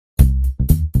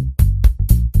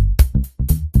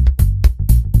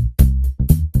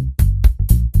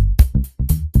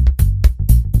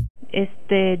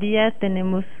Este día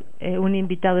tenemos un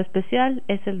invitado especial,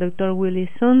 es el doctor Willie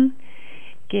Soon,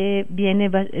 que viene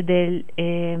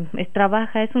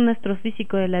es un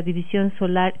astrofísico de la División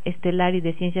Solar, Estelar y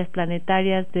de Ciencias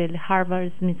Planetarias del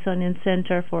Harvard Smithsonian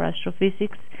Center for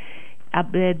Astrophysics,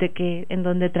 en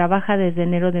donde trabaja desde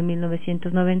enero de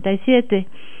 1997.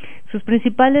 Sus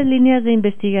principales líneas de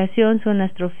investigación son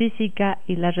astrofísica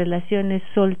y las relaciones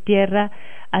Sol-Tierra,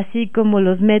 así como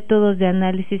los métodos de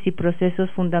análisis y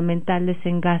procesos fundamentales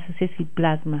en gases y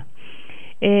plasma.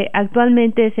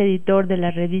 Actualmente es editor de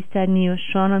la revista New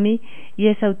Astronomy y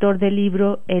es autor del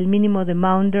libro El mínimo de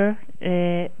Maunder,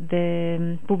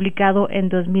 publicado en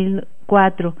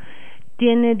 2004.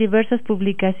 Tiene diversas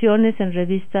publicaciones en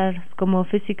revistas como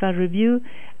Physical Review,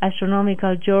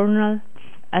 Astronomical Journal,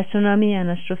 Astronomy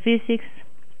and Astrophysics,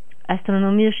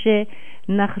 Astronomische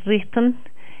Nachrichten,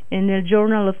 en el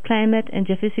Journal of Climate and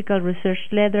Geophysical Research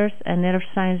Letters and Earth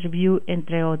Science Review,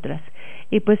 entre otras.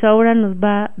 Y pues ahora nos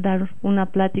va a dar una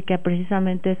plática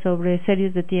precisamente sobre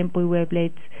series de tiempo y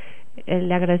wavelets.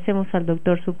 Le agradecemos al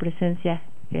doctor su presencia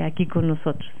aquí con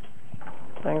nosotros.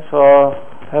 Thanks for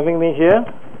having me here.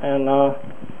 And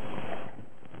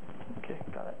okay,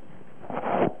 got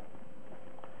it.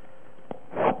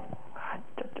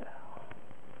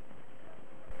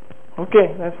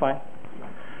 Okay, that's fine.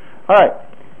 All right.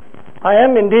 I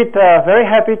am indeed very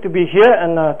happy to be here,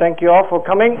 and thank you all for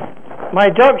coming. My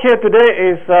job here today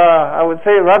is, I would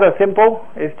say, rather simple.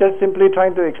 It's just simply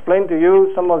trying to explain to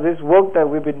you some of this work that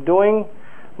we've been doing,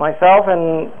 myself,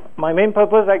 and my main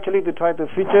purpose actually to try to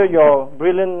feature your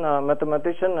brilliant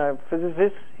mathematician and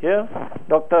physicist here,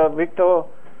 Dr. Victor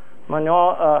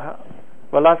Manuel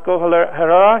Velasco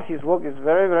Herrera. His work is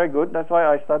very, very good. That's why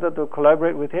I started to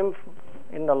collaborate with him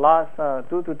in the last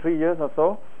 2 to 3 years or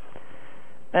so.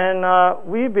 And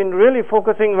we've been really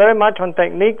focusing very much on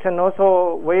techniques and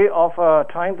also way of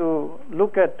trying to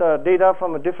look at data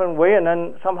from a different way, and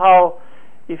then somehow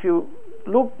if you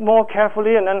look more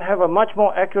carefully and then have a much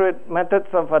more accurate methods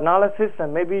of analysis,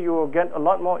 and maybe you will get a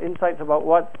lot more insights about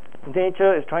what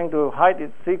nature is trying to hide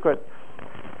its secret.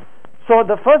 So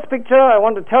the first picture I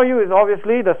want to tell you is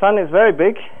obviously the sun is very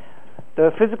big.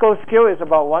 The physical scale is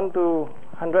about 1 to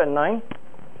 109.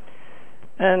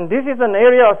 And this is an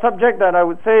area or subject that I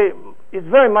would say is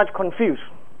very much confused,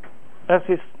 as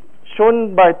is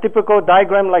shown by a typical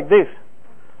diagram like this,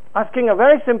 asking a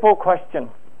very simple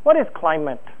question: what is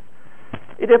climate?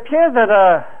 It appears that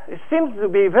it seems to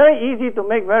be very easy to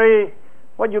make very,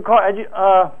 what you call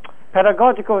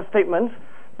pedagogical statements,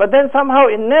 but then somehow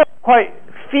it never quite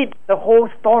fits the whole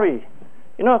story.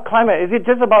 You know, climate, is it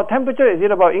just about temperature? Is it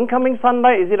about incoming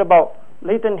sunlight? Is it about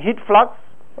latent heat flux,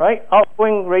 right?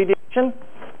 Outgoing radiation?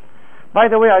 By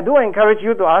the way, I do encourage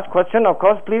you to ask questions, of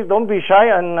course. Please don't be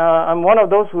shy, and I'm one of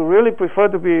those who really prefer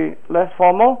to be less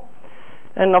formal.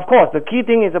 And of course, the key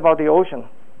thing is about the ocean.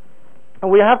 And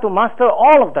we have to master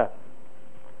all of that.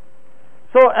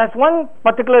 So as one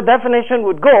particular definition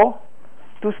would go,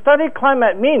 to study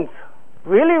climate means,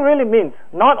 really means,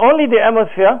 not only the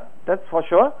atmosphere, that's for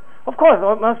sure. Of course, the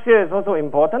atmosphere is also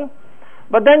important.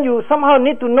 But then you somehow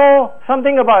need to know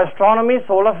something about astronomy,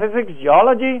 solar physics,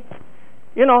 geology,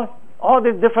 you know, all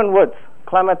these different words.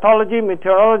 Climatology,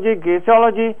 meteorology,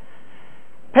 glaciology.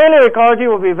 Paleoecology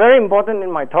will be very important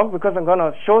in my talk because I'm going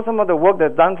to show some of the work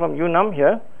that's done from UNAM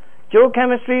here.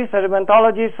 Geochemistry,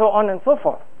 sedimentology, so on and so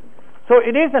forth. So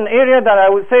it is an area that I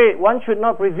would say one should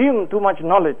not presume too much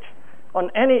knowledge on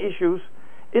any issues,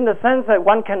 in the sense that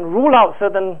one can rule out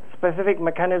certain specific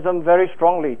mechanisms very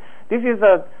strongly. This is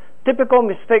a typical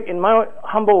mistake, in my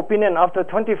humble opinion, after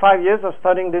 25 years of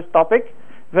studying this topic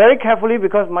very carefully,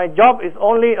 because my job is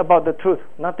only about the truth,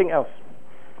 nothing else.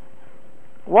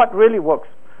 What really works?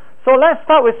 So let's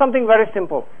start with something very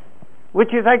simple, which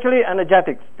is actually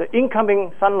energetics, the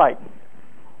incoming sunlight.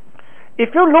 If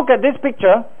you look at this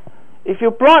picture, if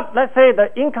you plot, let's say, the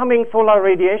incoming solar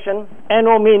radiation,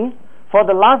 NO mean, for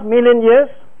the last million years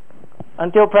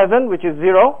until present, which is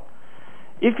 0,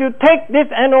 if you take this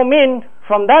NO mean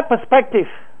from that perspective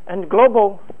and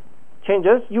global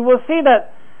changes, you will see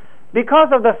that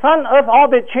because of the Sun-Earth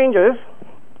orbit changes,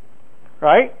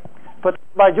 right,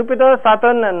 by Jupiter,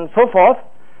 Saturn, and so forth,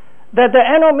 that the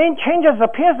NO mean changes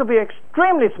appears to be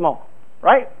extremely small,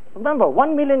 right? Remember,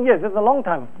 1 million years is a long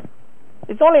time.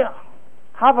 It's only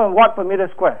half a watt per meter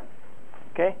square,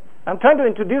 okay? I'm trying to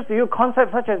introduce to you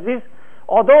concepts such as this.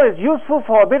 Although it's useful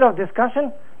for a bit of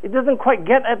discussion, it doesn't quite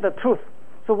get at the truth.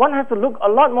 So one has to look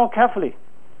a lot more carefully.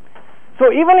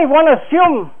 So even if one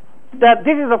assumes that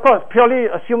this is, of course, purely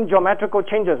assumed geometrical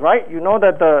changes, right? You know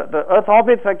that the Earth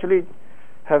orbits actually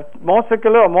have more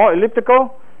circular or more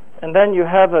elliptical, and then you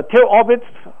have tail orbits,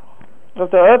 of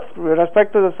the Earth with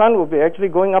respect to the Sun will be actually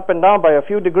going up and down by a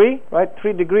few degrees, right?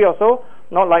 3 degrees or so,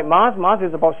 not like Mars. Mars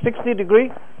is about 60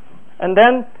 degrees. And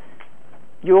then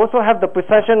you also have the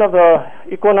precession of the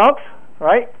equinox,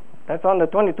 right? That's on the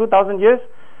 22,000 years.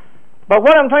 But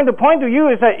what I'm trying to point to you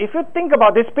is that if you think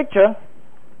about this picture,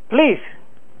 please,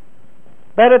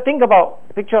 better think about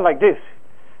a picture like this.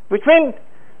 Between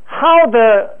how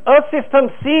the Earth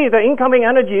system sees the incoming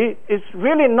energy is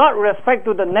really not with respect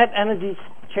to the net energy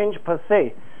change per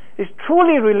se. It's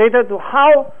truly related to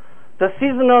how the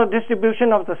seasonal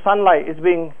distribution of the sunlight is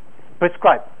being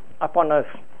prescribed upon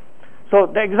Earth. So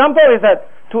the example is that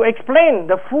to explain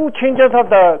the full changes of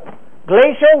the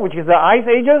glacial, which is the ice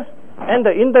ages, and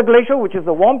the interglacial, which is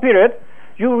the warm period,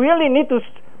 you really need to,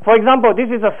 for example,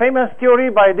 this is a famous theory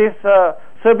by this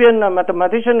Serbian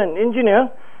mathematician and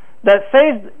engineer that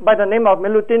says by the name of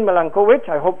Milutin Milankovic.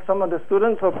 I hope some of the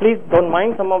students, so please don't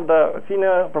mind some of the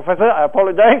senior professor, I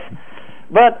apologize.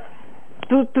 But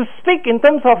to speak in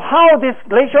terms of how this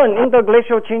glacial and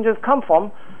interglacial changes come from,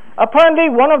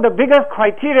 apparently one of the biggest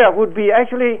criteria would be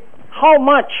actually how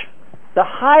much the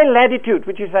high latitude,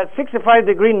 which is at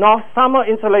 65° north, summer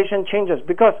insolation changes,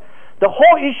 because the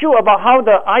whole issue about how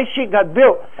the ice sheet got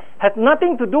built has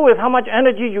nothing to do with how much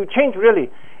energy you change really.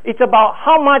 It's about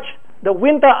how much the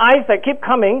winter ice that keep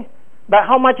coming, but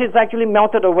how much is actually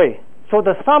melted away. So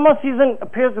the summer season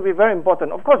appears to be very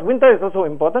important. Of course, winter is also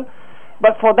important,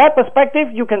 but for that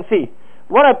perspective, you can see.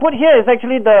 What I put here is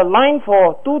actually the line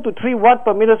for 2 to 3 watts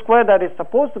per meter square that is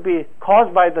supposed to be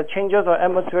caused by the changes of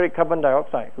atmospheric carbon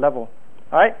dioxide level.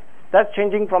 All right? That's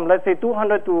changing from, let's say,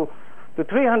 200 to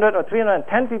 300 or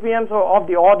 310 ppm, so of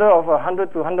the order of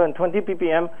 100 to 120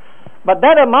 ppm. But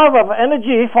that amount of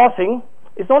energy forcing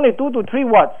is only 2 to 3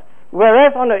 watts.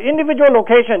 Whereas on an individual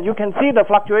location, you can see the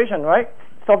fluctuation, right?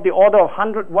 It's of the order of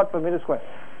 100 watts per meter square.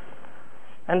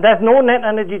 And there's no net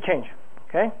energy change,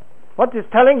 okay? What is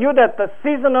telling you that the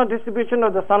seasonal distribution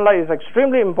of the sunlight is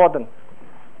extremely important.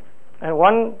 And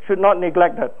one should not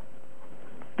neglect that.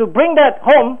 To bring that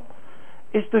home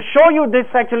is to show you this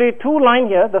actually two line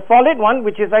here, the solid one,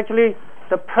 which is actually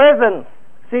the present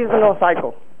seasonal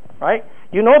cycle, right?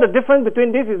 You know the difference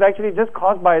between this is actually just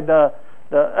caused by the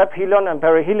aphelion and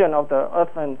perihelion of the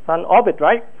Earth and Sun orbit,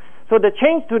 right? So the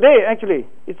change today actually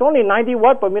it's only 90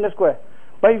 watts per meter square.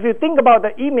 But if you think about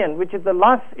the Eemian, which is the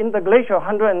last interglacial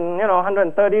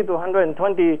 130 to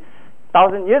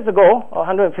 120,000 years ago, or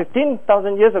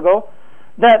 115,000 years ago,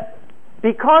 that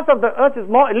because of the Earth is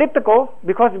more elliptical,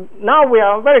 because now we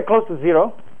are very close to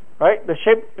zero, right? The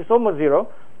shape is almost zero.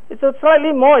 It's a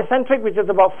slightly more eccentric, which is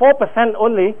about 4%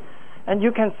 only, and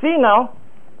you can see now.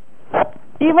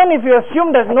 Even if you assume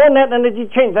there's no net energy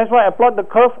change, that's why I plot the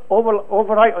curve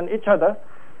override on each other.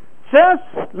 Just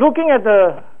looking at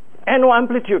the annual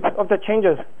amplitude of the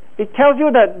changes, it tells you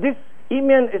that this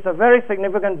Eemian is a very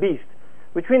significant beast.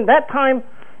 Between that time,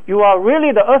 you are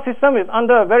really, the Earth system is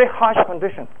under a very harsh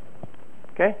condition.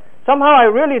 Okay? Somehow I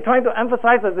really trying to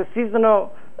emphasize that the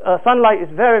seasonal sunlight is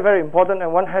very, very important,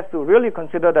 and one has to really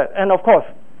consider that. And of course,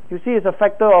 you see it's a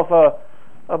factor of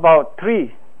about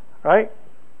 3, right?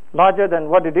 Larger than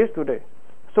what it is today.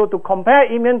 So to compare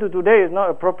Eemian to today is not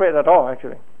appropriate at all,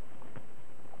 actually.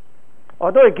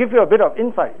 Although it gives you a bit of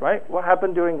insight, right? What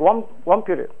happened during one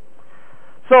period.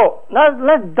 So now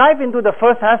let's dive into the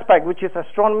first aspect, which is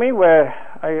astronomy, where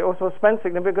I also spent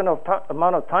significant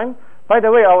amount of time. By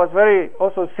the way, I was very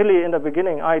also silly in the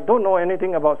beginning. I don't know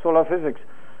anything about solar physics.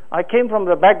 I came from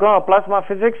the background of plasma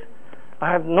physics.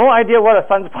 I have no idea what a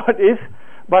sunspot is.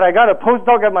 But I got a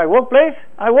postdoc at my workplace.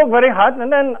 I worked very hard,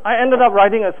 and then I ended up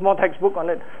writing a small textbook on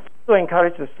it to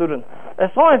encourage the student.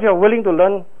 As long as you're willing to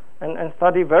learn and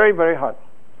study very, very hard.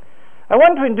 I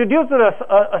want to introduce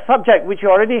a subject which you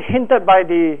already hinted by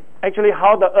actually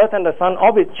how the Earth and the Sun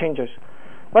orbit changes.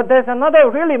 But there's another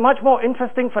really much more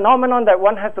interesting phenomenon that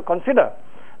one has to consider.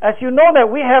 As you know that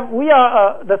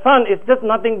the Sun is just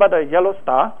nothing but a yellow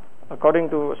star, according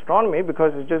to astronomy,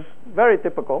 because it's just very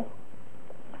typical.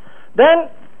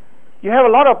 Then you have a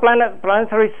lot of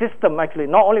planetary system, actually,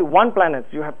 not only one planet,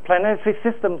 you have planetary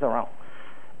systems around.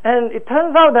 And it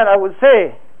turns out that I would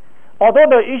say, although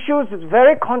the issues is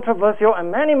very controversial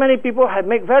and many people have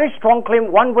made very strong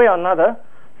claim one way or another,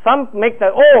 some make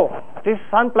that, this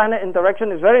sun-planet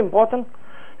interaction is very important.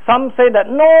 Some say that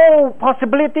no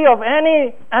possibility of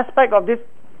any aspect of this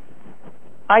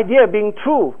idea being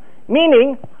true,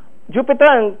 meaning Jupiter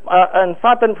and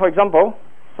Saturn, for example.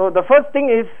 So the first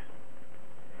thing is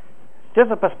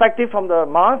just a perspective from the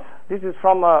Mars. This is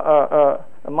from a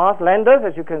Mars lander,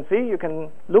 as you can see. You can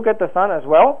look at the Sun as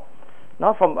well,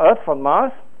 not from Earth, from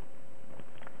Mars.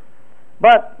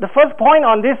 But the first point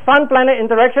on this Sun-planet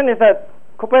interaction is that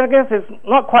Copernicus is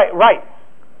not quite right.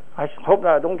 I hope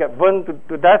that I don't get burned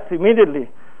to death immediately.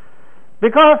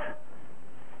 Because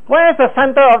where is the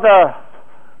center of the,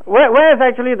 where is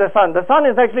actually the sun? The sun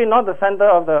is actually not the center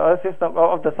of the Earth system,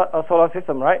 of the solar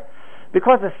system, right?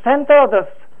 Because the center of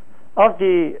the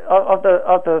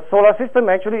solar system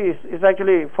actually is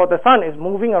actually, for the sun, is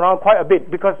moving around quite a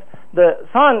bit, because the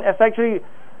sun is actually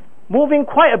moving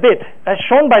quite a bit, as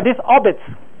shown by these orbits.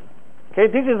 Okay,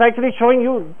 this is actually showing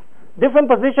you different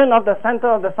position of the center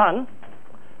of the sun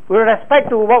with respect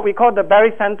to what we call the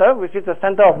barycenter, which is the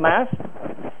center of mass.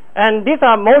 And these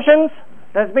are motions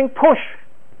that's being pushed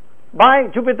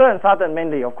by Jupiter and Saturn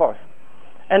mainly, of course.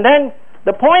 And then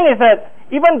the point is that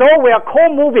even though we are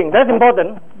co-moving, that's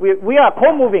important, we are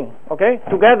co-moving, okay,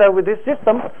 together with this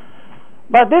system,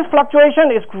 but this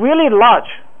fluctuation is really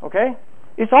large, okay?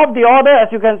 It's of the order,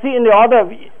 as you can see in the order of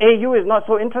AU is not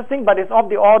so interesting, but it's of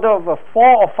the order of 4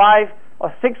 or 5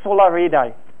 or 6 solar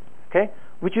radii, okay,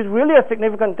 which is really a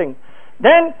significant thing.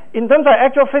 Then, in terms of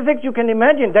actual physics, you can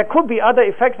imagine there could be other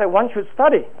effects that one should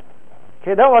study.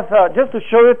 Okay, that was just to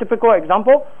show you a typical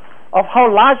example of how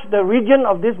large the region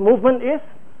of this movement is.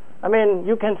 I mean,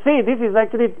 you can see this is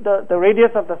actually the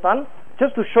radius of the sun,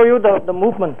 just to show you the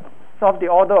movement. It's of the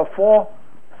order of 4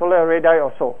 solar radii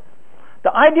or so. The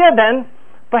idea then,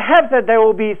 perhaps that there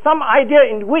will be some idea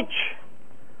in which,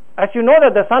 as you know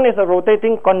that the sun is a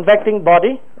rotating, convecting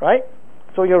body, right?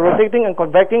 So you're rotating and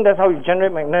convecting, that's how you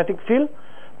generate magnetic field.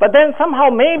 But then somehow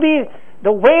maybe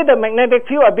the way the magnetic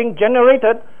field are being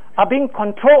generated are being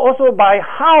controlled also by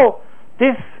how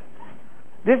this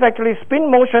actually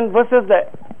spin motion versus the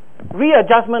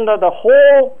readjustment of the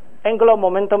whole angular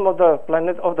momentum of the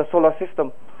planet, of the solar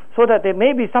system, so that there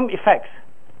may be some effects.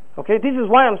 Okay, this is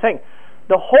why I'm saying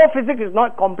the whole physics is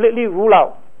not completely ruled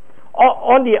out.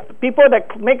 On the people that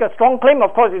make a strong claim,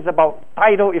 of course, is about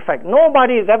tidal effect.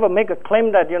 Nobody has ever made a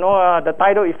claim that the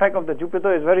tidal effect of the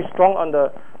Jupiter is very strong on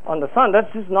the sun. That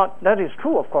is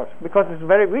true, of course, because it's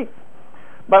very weak.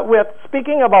 But we are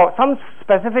speaking about some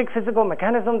specific physical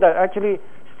mechanism that actually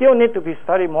still need to be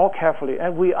studied more carefully,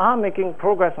 and we are making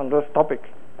progress on those topics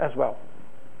as well.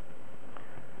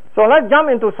 So let's jump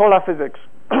into solar physics.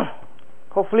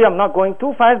 Hopefully I'm not going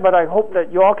too fast, but I hope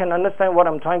that you all can understand what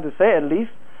I'm trying to say at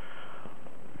least.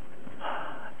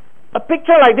 A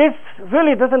picture like this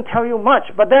really doesn't tell you much,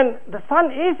 but then the sun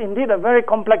is indeed a very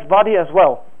complex body as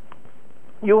well.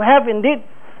 You have indeed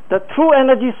the true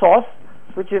energy source,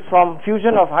 which is from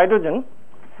fusion of hydrogen.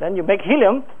 Then you make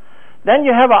helium. Then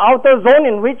you have an outer zone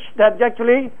in which that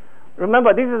actually,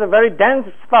 remember, this is a very dense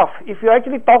stuff. If you're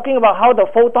actually talking about how the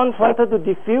photons wanted to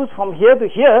diffuse from here to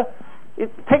here,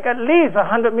 it takes at least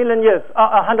 100,000 years,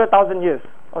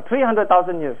 or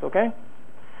 300,000 years, okay?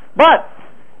 But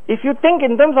if you think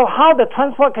in terms of how the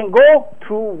transport can go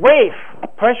through wave,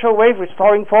 pressure wave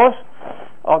restoring force,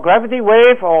 or gravity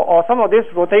wave, or some of this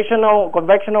rotational,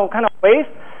 convectional kind of waves,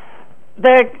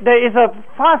 there is a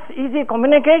fast, easy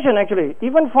communication actually,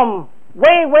 even from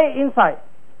way inside,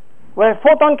 where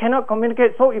photon cannot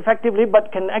communicate so effectively,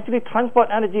 but can actually transport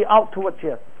energy out towards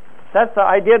here. That's the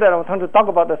idea that I'm trying to talk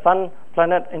about, the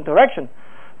sun-planet interaction.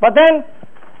 But then,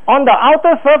 on the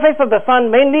outer surface of the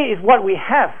sun, mainly is what we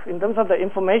have in terms of the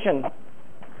information,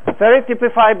 very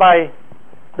typified by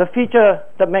the feature,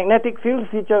 the magnetic field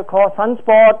feature called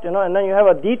sunspot, and then you have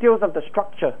details of the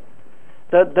structure.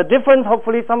 The difference,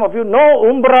 hopefully some of you know,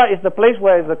 umbra is the place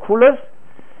where it's the coolest.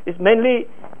 It's mainly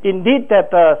indeed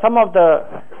that some of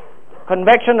the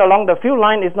convection along the field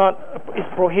line is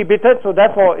prohibited, so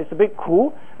therefore it's a bit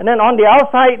cool. And then on the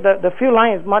outside, the field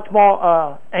line is much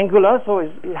more angular, so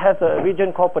it has a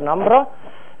region called penumbra.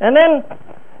 And then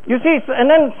you see,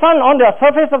 and then sun, on the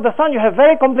surface of the sun, you have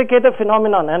very complicated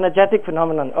phenomenon, energetic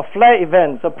phenomenon, a flare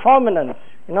event, a prominence.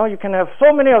 You can have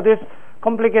so many of these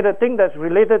complicated things that's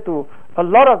related to a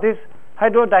lot of this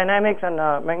hydrodynamics and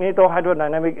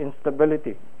magneto-hydrodynamic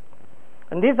instability.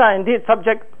 And these are indeed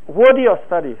subjects worthy of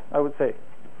study, I would say.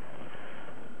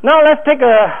 Now let's take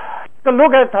a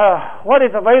look at what is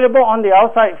available on the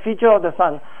outside feature of the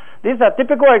sun. This is a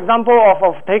typical example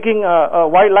of taking a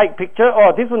white light picture,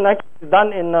 or this one actually is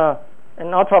done in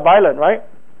ultraviolet, right?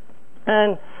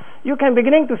 And you can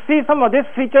beginning to see some of this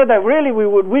feature that really we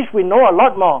would wish we know a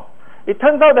lot more. It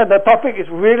turns out that the topic is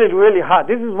really, really hard.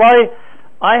 This is why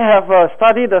I have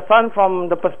studied the sun from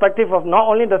the perspective of not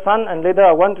only the sun, and later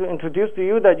I want to introduce to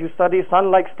you that you study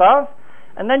sun-like stars,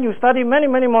 and then you study many,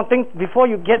 many more things before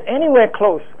you get anywhere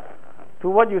close to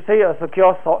what you say a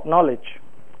secure knowledge.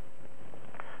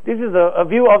 This is a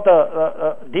view of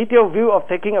the detailed view of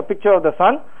taking a picture of the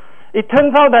sun, it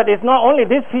turns out that it's not only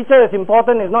this feature is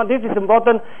important, it's not this is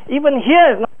important, even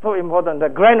here is not so important. The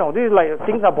granule, this is like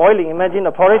things are boiling. Imagine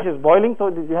the porridge is boiling,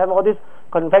 so you have all this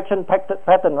convection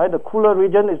pattern, right? The cooler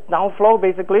region is downflow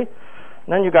basically, and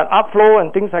then you got upflow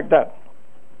and things like that.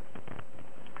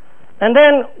 And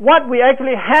then what we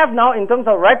actually have now in terms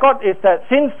of record is that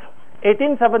since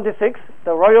 1876,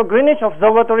 the Royal Greenwich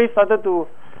Observatory started to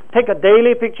take a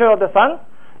daily picture of the sun.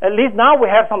 At least now we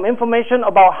have some information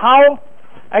about how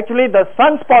actually the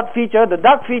sunspot feature, the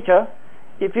dark feature,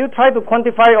 if you try to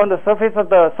quantify on the surface of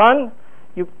the sun,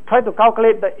 you try to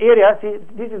calculate the area. See,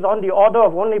 this is on the order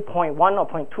of only 0.1 or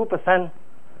 0.2%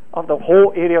 of the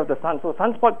whole area of the sun. So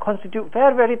sunspot constitute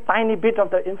very, very tiny bit of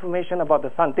the information about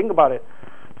the sun. Think about it.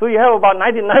 So you have about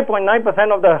 99.9%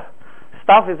 of the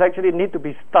stuff is actually need to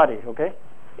be studied, okay,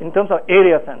 in terms of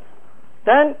area sense.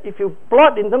 Then if you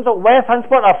plot in terms of where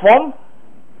sunspots are formed,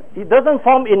 it doesn't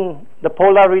form in the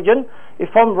polar region. It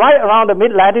forms right around the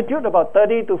mid-latitude, about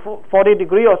 30 to 40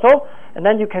 degrees or so, and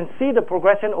then you can see the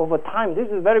progression over time. This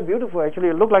is very beautiful actually.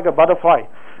 It looks like a butterfly,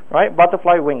 right?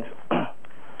 Butterfly wings.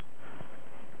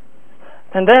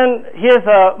 And then here's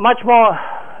a much more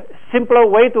simpler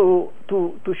way to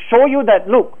show you that,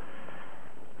 look,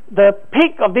 the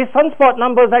peak of these sunspot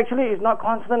numbers actually is not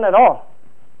constant at all.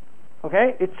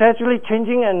 Okay, it's actually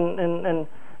changing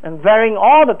and varying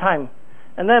all the time.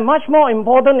 And then much more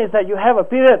important is that you have a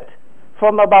period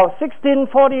from about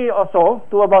 1640 or so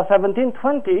to about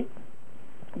 1720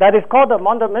 that is called the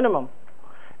Maunder minimum.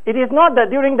 It is not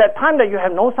that during that time that you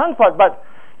have no sunspot, but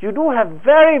you do have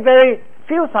very, very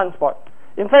few sunspots.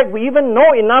 In fact, we even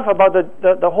know enough about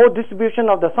the whole distribution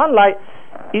of the sunlight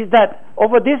is that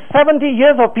over this 70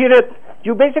 years of period,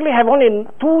 you basically have only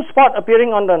 2 spots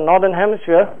appearing on the northern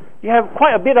hemisphere. You have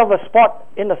quite a bit of a spot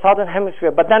in the southern hemisphere,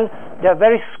 but then they are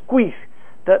very squeezed.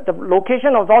 The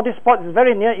location of all these spots is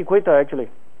very near equator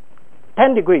actually.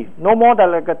 10 degrees, no more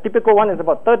than like a typical one is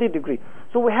about 30 degrees.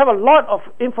 So we have a lot of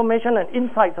information and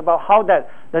insights about how that.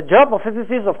 The job of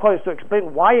physicists, of course, is to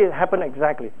explain why it happened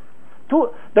exactly.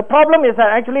 The problem is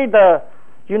that actually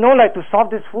like to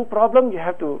solve this full problem, you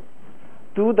have to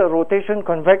do the rotation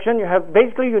convection.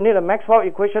 You need a Maxwell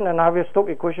equation and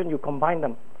Navier-Stokes equation, you combine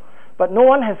them. But no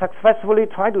one has successfully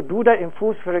tried to do that in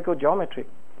full spherical geometry.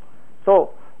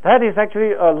 So that is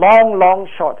actually a long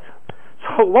shot.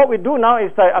 So what we do now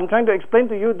is that I'm trying to explain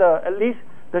to you at least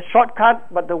the shortcut,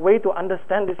 but the way to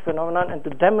understand this phenomenon and to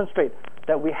demonstrate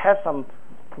that we have some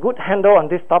good handle on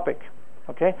this topic.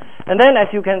 Okay, and then as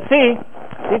you can see,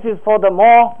 this is for the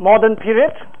more modern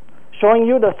period, showing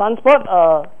you the sunspot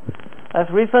as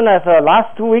recent as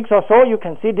last 2 weeks or so. You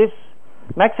can see this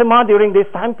maxima during this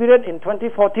time period in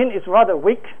 2014 is rather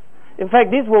weak. In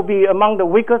fact, this will be among the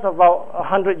weakest of about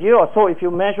 100 years or so if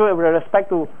you measure it with respect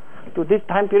to this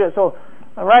time period. So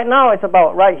right now it's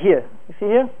about right here. You see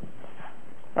here,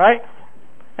 right?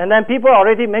 And then people are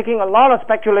already making a lot of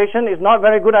speculation. It's not a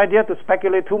very good idea to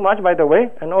speculate too much, by the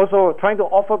way, and also trying to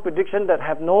offer predictions that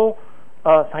have no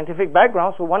scientific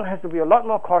background, so one has to be a lot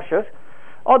more cautious.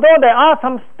 Although there are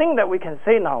some things that we can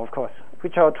say now, of course,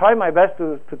 which I'll try my best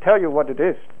to tell you what it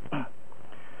is.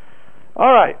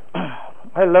 All right.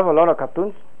 I love a lot of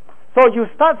cartoons. So you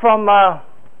start from, now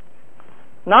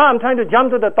I'm trying to jump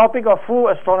to the topic of full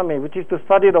astronomy, which is to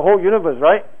study the whole universe,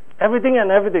 right? Everything and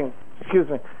everything. Excuse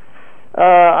me.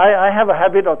 I have a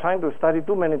habit of trying to study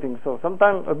too many things, so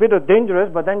sometimes a bit dangerous,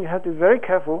 but then you have to be very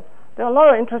careful. There are a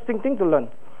lot of interesting things to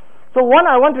learn. So what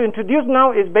I want to introduce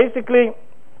now is basically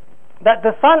that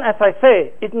the sun, as I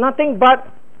say, is nothing but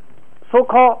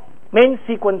so-called main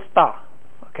sequence star.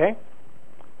 Okay,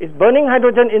 it's burning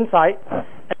hydrogen inside,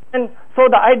 and so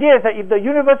the idea is that if the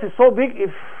universe is so big,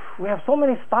 if we have so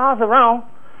many stars around,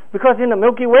 because in the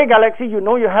Milky Way galaxy, you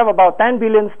have about 10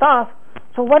 billion stars,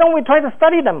 so why don't we try to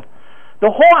study them? The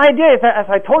whole idea is that, as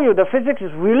I told you, the physics is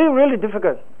really, really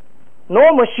difficult. No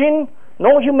machine,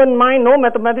 no human mind, no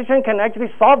mathematician can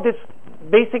actually solve this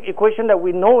basic equation that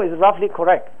we know is roughly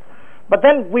correct. But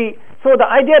then so the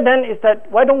idea then is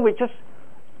that why don't we just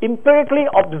empirically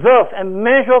observe and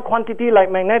measure quantity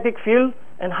like magnetic field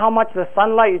and how much the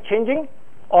sunlight is changing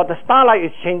or the starlight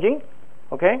is changing,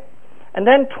 okay? And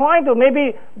then try to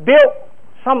maybe build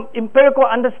some empirical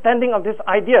understanding of this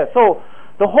idea. So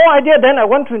the whole idea then I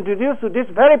want to introduce to this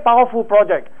very powerful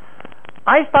project.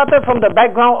 I started from the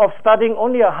background of studying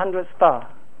only 100 stars,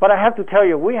 but I have to tell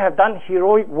you, we have done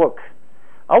heroic work.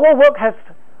 Our work has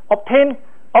obtained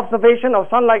observation of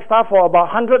sunlight stars for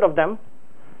about 100 of them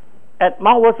at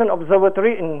Mount Wilson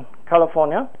Observatory in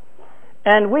California,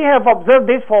 and we have observed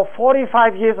this for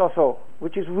 45 years or so,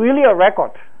 which is really a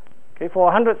record, okay, for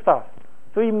 100 stars.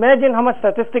 So imagine how much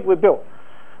statistic we built.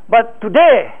 But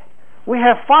today, we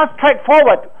have fast track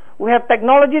forward. We have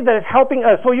technology that is helping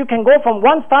us. So you can go from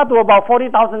 1 star to about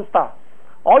 40,000 stars.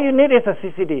 All you need is a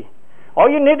CCD. All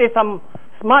you need is some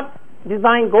smart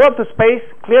design. Go up to space,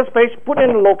 clear space, put in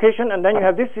a location, and then you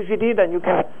have this CCD that you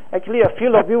can actually a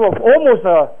field of view of almost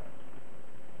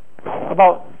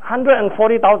about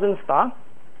 140,000 stars.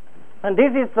 And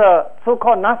this is the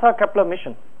so-called NASA Kepler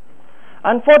mission.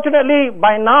 Unfortunately,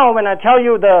 by now, when I tell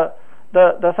you the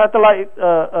satellite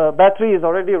battery is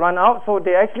already run out, so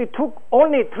they actually took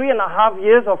only 3.5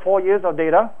 years or 4 years of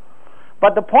data.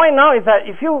 But the point now is that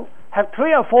if you have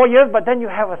 3 or 4 years, but then you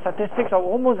have a statistics of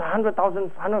almost 100,000,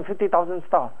 150,000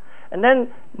 stars, and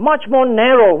then much more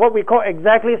narrow, what we call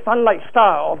exactly sun-like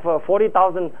star of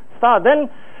 40,000 stars, then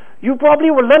you probably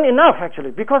will learn enough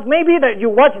actually, because maybe that you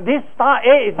watch this star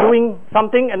A is doing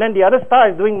something, and then the other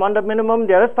star is doing Maunder minimum,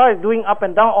 the other star is doing up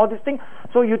and down, all these things.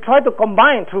 So you try to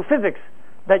combine through physics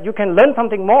that you can learn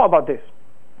something more about this.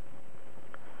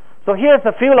 So here's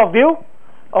the field of view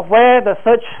of where the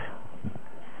search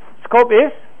scope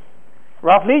is.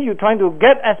 Roughly, you're trying to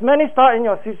get as many stars in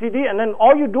your CCD, and then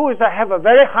all you do is have a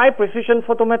very high precision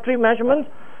photometry measurement.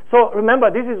 So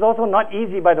remember, this is also not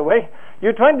easy, by the way.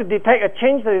 You're trying to detect a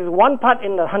change that is 1 part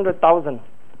in 100,000.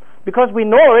 Because we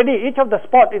know already each of the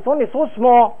spots is only so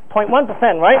small,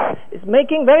 0.1%, right? It's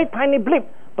making very tiny blip,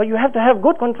 but you have to have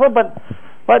good control. But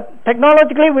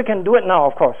technologically, we can do it now,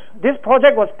 of course. This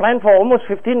project was planned for almost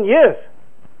 15 years,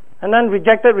 and then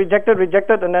rejected,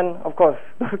 and then, of course,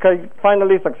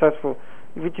 finally successful,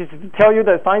 which is to tell you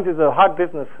that science is a hard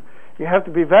business. You have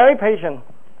to be very patient.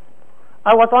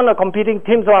 I was on a competing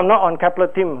team, so I'm not on Kepler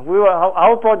team. We were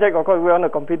our project, of course, we were on a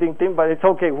competing team, but it's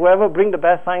okay. Whoever bring the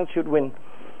best science should win.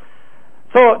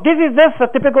 So this is just a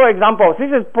typical example. This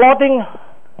is plotting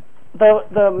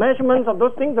the measurements of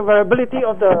those things, the variability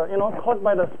of the caused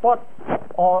by the spot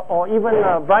or even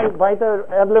brighter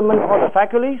element called the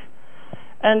facules,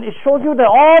 and it shows you that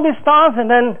all these stars, and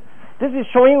then this is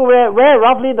showing where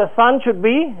roughly the sun should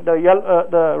be,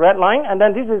 the red line, and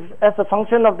then this is as a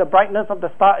function of the brightness of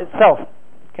the star itself.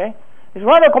 Okay, it's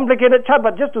rather complicated chart,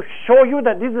 but just to show you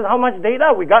that this is how much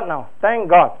data we got now. Thank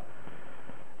God.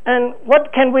 And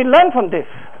what can we learn from this?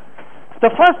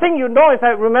 The first thing you know is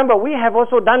that, remember, we have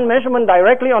also done measurement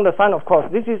directly on the sun, of course.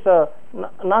 This is a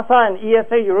NASA and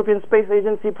ESA, European Space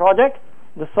Agency project,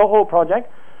 the SOHO project,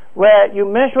 where you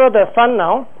measure the sun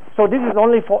now. So this is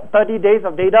only for 30 days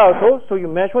of data or so. So you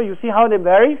measure, you see how it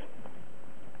varies.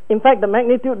 In fact, the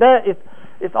magnitude there is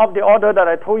of the order that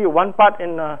I told you, 1 part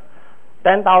in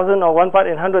 10,000 or 1 part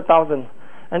in 100,000.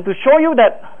 And to show you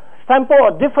that sample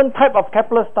a different type of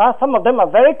Kepler stars, some of them are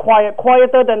very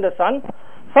quieter than the sun.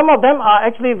 Some of them are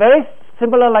actually very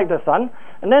similar like the sun.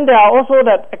 And then there are also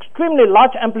that extremely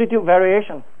large amplitude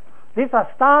variation. These are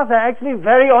stars that actually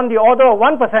vary on the order of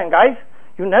 1%, guys.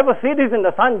 You never see this in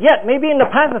the sun yet. Maybe in the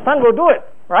past the sun will do it,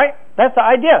 right? That's the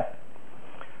idea.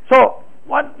 So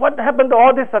what happened to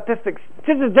all these statistics?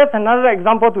 This is just another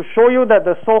example to show you that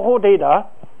the SOHO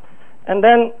data and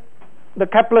then the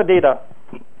Kepler data.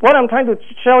 What I'm trying to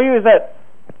show you is that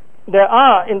there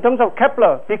are, in terms of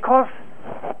Kepler, because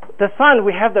the sun,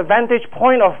 we have the vantage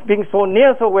point of being so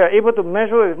near, so we're able to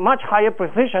measure with much higher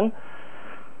precision.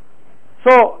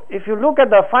 So if you look at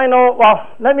the final, well,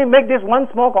 let me make this one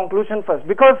small conclusion first,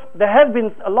 because there has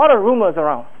been a lot of rumors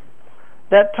around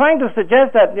that trying to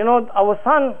suggest that, our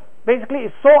sun basically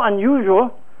is so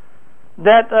unusual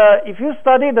that if you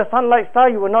study the sun-like star,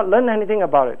 you will not learn anything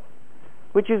about it,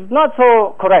 which is not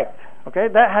so correct. Okay,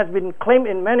 that has been claimed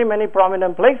in many, many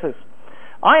prominent places.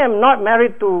 I am not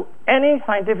married to any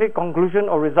scientific conclusion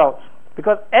or results,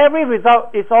 because every result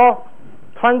is all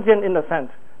transient in a sense.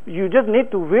 You just need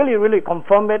to really, really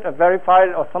confirm it or verify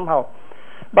it or somehow.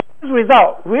 But this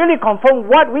result really confirms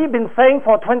what we've been saying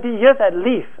for 20 years at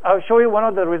least. I'll show you one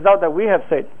of the results that we have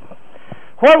said.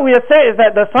 What we have said is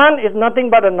that the sun is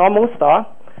nothing but a normal star,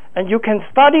 and you can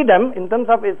study them in terms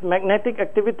of its magnetic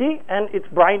activity and its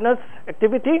brightness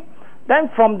activity. Then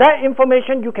from that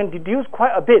information you can deduce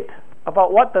quite a bit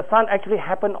about what the sun actually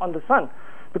happened on the sun,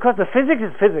 because the physics is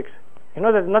physics.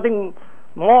 There's nothing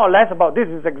more or less about this.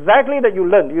 It's exactly that you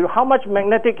learn. How much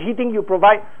magnetic heating you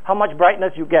provide, how much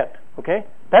brightness you get. Okay,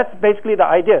 that's basically the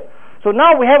idea. So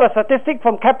now we have a statistic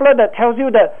from Kepler that tells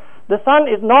you that the sun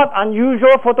is not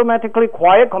unusual photometrically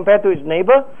quiet compared to its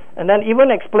neighbor, and then even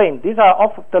explain. These are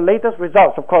of the latest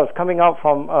results, of course, coming out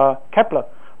from Kepler,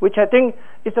 which I think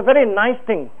is a very nice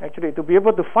thing actually, to be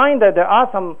able to find that there are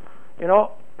some,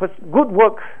 good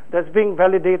work that's being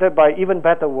validated by even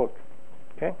better work.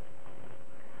 Okay.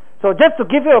 So just to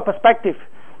give you a perspective,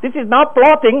 this is now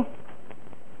plotting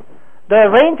the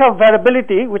range of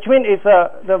variability, which means it's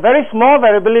the very small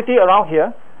variability around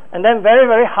here, and then very,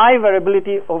 very high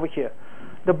variability over here.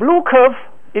 The blue curve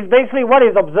is basically what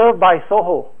is observed by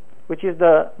SOHO, which is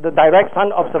the direct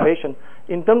sun observation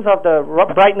in terms of the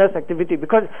brightness activity.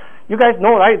 Because you guys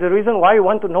know, right, the reason why you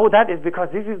want to know that is because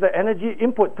this is the energy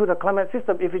input to the climate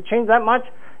system. If it changes that much,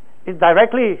 it's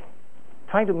directly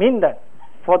trying to mean that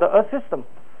for the Earth system.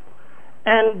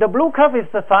 And the blue curve is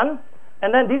the sun, and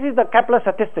then this is the Kepler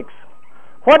statistics.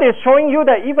 What is showing you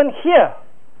that even here,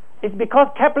 it's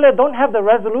because Kepler don't have the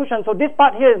resolution, so this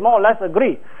part here is more or less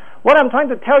agree. What I'm trying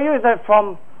to tell you is that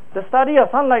from the study of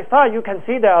sun-like star, you can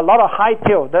see there are a lot of high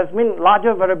tail. That means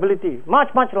larger variability, much,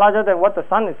 much larger than what the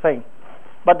sun is saying.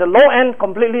 But the low end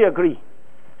completely agree.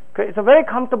 Okay, it's a very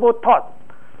comfortable thought.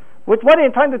 With what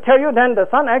it's trying to tell you, then the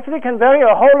sun actually can vary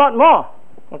a whole lot more.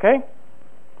 Okay,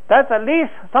 that's at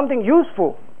least something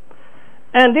useful.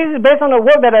 And this is based on the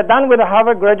work that I've done with a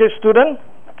Harvard graduate student,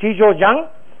 Qizhou Zhang,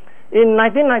 in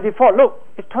 1994. Look,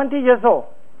 it's 20 years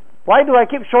old. Why do I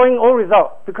keep showing old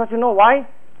results? Because you know why?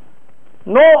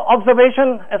 No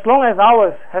observation as long as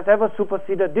ours has ever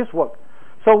superseded this work.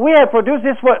 So we have produced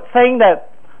this work saying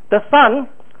that the sun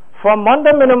from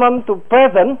Monday minimum to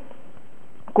present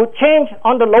could change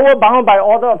on the lower bound by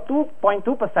order of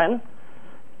 2.2%.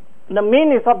 The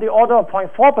mean is of the order of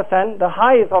 0.4%. The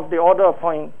high is of the order of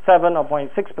 0.7 or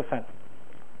 0.6%.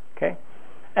 Okay?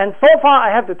 And so far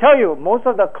I have to tell you, most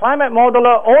of the climate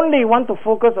modeler only want to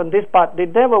focus on this part. They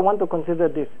never want to consider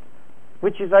this,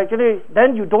 which is actually,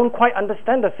 then you don't quite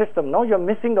understand the system. No, you're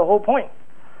missing the whole point.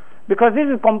 Because this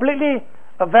is completely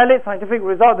a valid scientific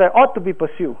result that ought to be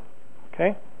pursued.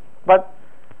 Okay? But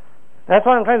that's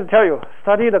what I'm trying to tell you.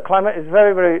 Study the climate is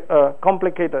very, very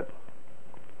complicated.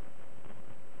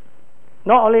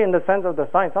 Not only in the sense of the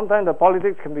science, sometimes the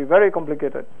politics can be very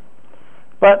complicated.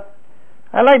 But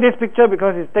I like this picture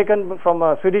because it's taken from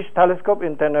a Swedish telescope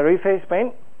in Tenerife,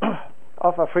 Spain,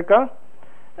 of Africa.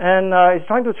 And it's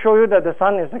trying to show you that the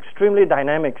sun is extremely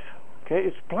dynamic. Okay,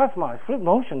 it's plasma, it's fluid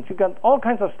motion. You got all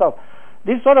kinds of stuff.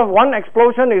 This sort of one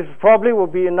explosion is probably will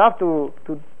be enough to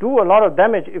do a lot of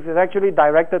damage if it's actually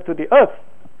directed to the Earth.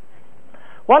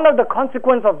 One of the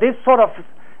consequences of this sort of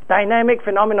dynamic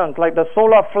phenomenon, like the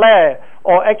solar flare,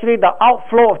 or actually the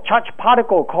outflow of charged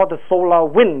particle called the solar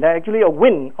wind. They're actually a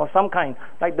wind of some kind,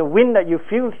 like the wind that you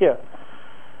feel here.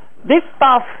 This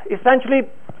stuff essentially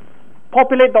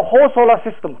populate the whole solar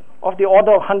system of the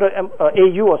order of 100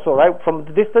 AU or so, right? From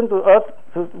the distance to Earth,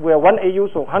 we're 1 AU,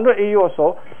 so 100 AU or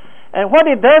so. And what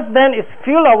it does then is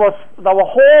fill our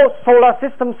whole solar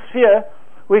system sphere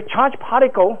with charged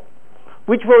particle,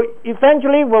 which will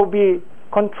eventually will be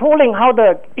controlling how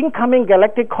the incoming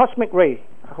galactic cosmic ray.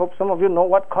 I hope some of you know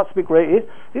what cosmic ray is.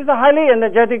 These are highly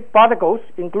energetic particles,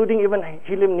 including even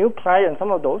helium nuclei and some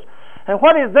of those. And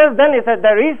what it does then is that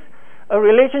there is a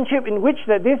relationship in which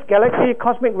that this galaxy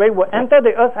cosmic ray will enter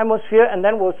the Earth's atmosphere and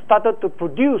then will start to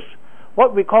produce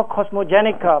what we call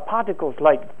cosmogenic particles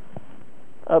like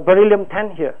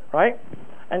beryllium-10 here, right?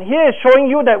 And here is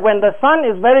showing you that when the sun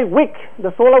is very weak,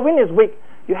 the solar wind is weak,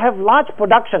 you have large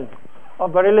production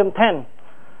of beryllium-10,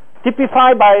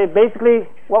 typified by basically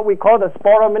what we call the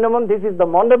sporar minimum. This is the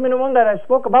Maunder minimum that I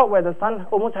spoke about, where the sun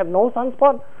almost have no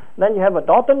sunspot. Then you have a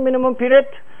Dalton minimum period,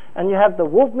 and you have the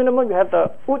Wolf minimum, you have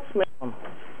the Utz minimum,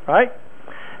 right?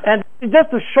 And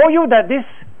just to show you that this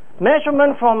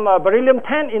measurement from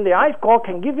beryllium-10 in the ice core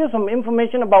can give you some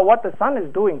information about what the sun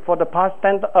is doing for the past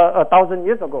 1,000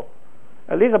 years ago,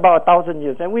 at least about 1,000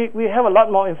 years. And we have a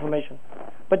lot more information.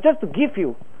 But just to give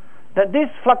you that this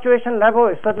fluctuation level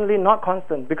is certainly not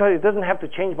constant, because it doesn't have to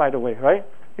change, by the way, right?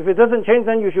 If it doesn't change,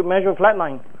 then you should measure flat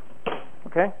line.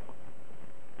 Okay?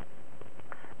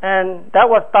 And that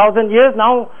was 1,000 years.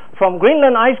 Now, from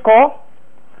Greenland ice core,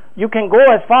 you can go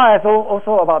as far as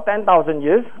also about 10,000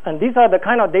 years. And these are the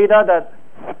kind of data that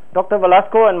Dr.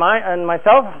 Velasco and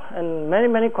myself and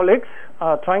many colleagues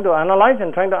are trying to analyze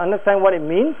and trying to understand what it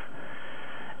means.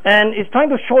 And it's trying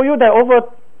to show you that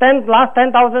over last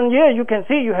 10,000 years, you can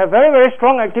see you have very, very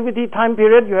strong activity time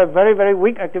period. You have very, very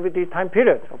weak activity time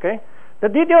period. Okay, the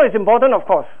detail is important, of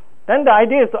course. Then the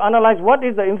idea is to analyze what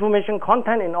is the information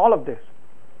content in all of this,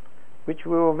 which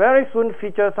we will very soon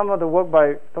feature some of the work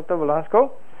by Dr.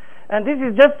 Velasco. And this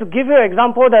is just to give you an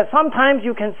example that sometimes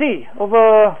you can see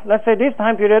over, let's say, this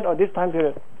time period or this time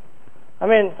period. I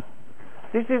mean,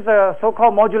 this is a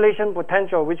so-called modulation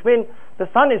potential, which means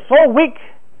the sun is so weak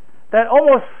that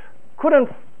almost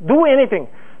couldn't do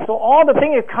anything. So all the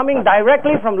thing is coming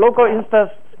directly from local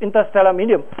interstellar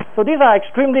medium. So these are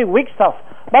extremely weak stuff.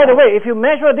 By the way, if you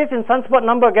measure this in sunspot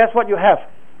number, guess what you have?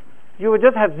 You will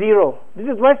just have 0. This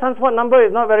is why sunspot number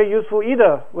is not very useful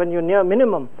either when you're near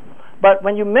minimum. But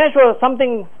when you measure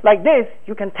something like this,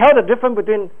 you can tell the difference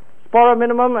between explorer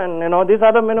minimum and this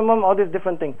other minimum, all these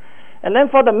different things. And then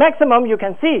for the maximum, you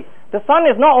can see the sun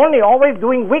is not only always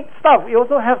doing weak stuff, it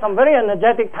also has some very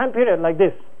energetic time period like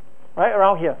this, right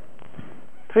around here,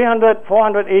 300,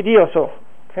 400 AD or so.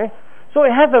 Okay, so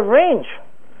it has a range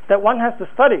that one has to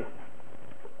study.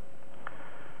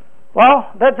 Well,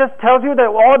 that just tells you that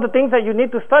all the things that you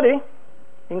need to study,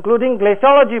 including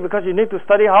glaciology, because you need to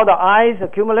study how the ice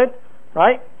accumulate,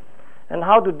 right? And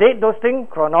how to date those things,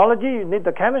 chronology, you need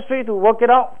the chemistry to work it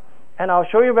out. And I'll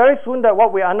show you very soon that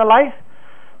what we analyze.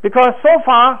 Because so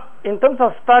far, in terms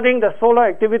of studying the solar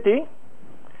activity,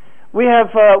 we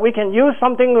can use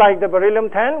something like the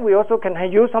beryllium-10. We also can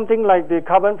use something like the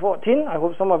carbon-14. I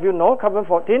hope some of you know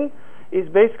carbon-14 is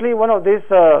basically one of these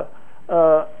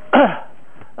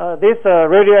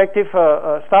radioactive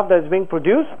stuff that's being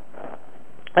produced,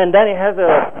 and then it has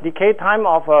a decay time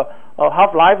of a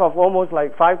half-life of almost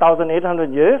like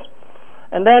 5,800 years.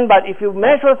 And then, but if you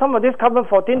measure some of this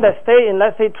carbon-14 that stay in,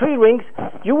 let's say, 3 rings,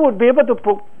 you would be able to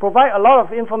provide a lot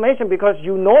of information, because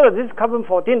you know that this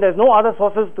carbon-14, there's no other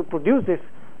sources to produce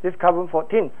this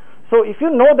carbon-14. So if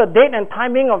you know the date and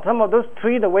timing of some of those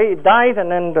 3, the way it dies, and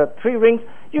then the 3 rings,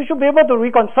 you should be able to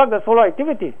reconstruct the solar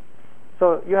activity.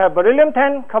 So you have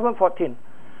beryllium-10, carbon-14.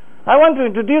 I want to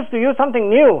introduce to you something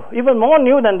new, even more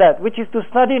new than that, which is to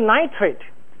study nitrate,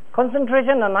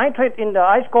 concentration of nitrate in the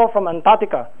ice core from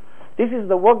Antarctica. This is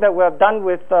the work that we have done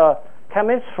with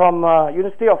chemists from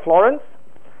University of Florence,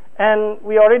 and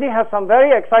we already have some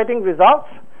very exciting results.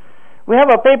 We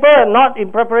have a paper, not in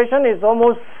preparation, is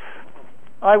almost,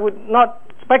 I would not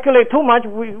speculate too much,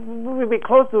 we will be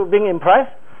close to being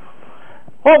impressed.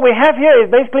 What we have here is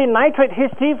basically nitrate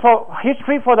history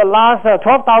for the last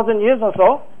 12,000 years or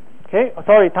so. Okay,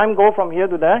 sorry, time go from here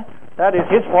to there. That is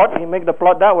his fault, he make the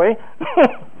plot that way.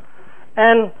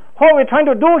 And what we're trying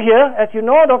to do here, as you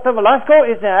know, Dr. Velasco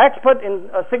is an expert in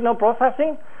signal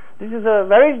processing. This is a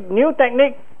very new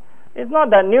technique. It's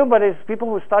not that new, but it's people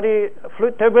who study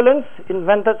fluid turbulence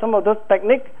invented some of those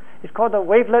techniques. It's called the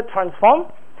wavelet transform.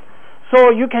 So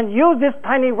you can use this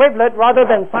tiny wavelet rather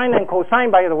than sine and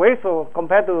cosine, by the way. So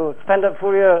compared to standard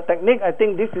Fourier technique, I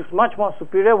think this is much more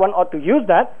superior. One ought to use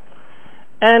that.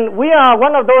 And we are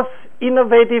one of those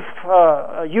innovative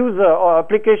user or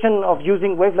application of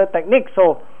using wavelet technique.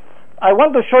 So I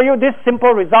want to show you this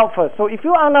simple result first. So if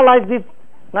you analyze this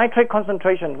nitrate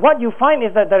concentration, what you find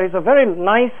is that there is a very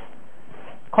nice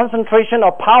concentration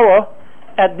of power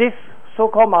at this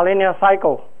so-called millennial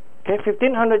cycle. Okay,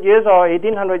 1500 years or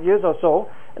 1800 years or so.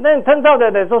 And then it turns out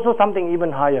that there's also something even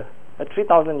higher at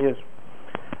 3000 years.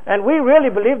 And we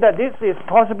really believe that this is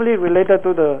possibly related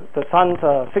to the sun's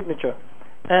signature.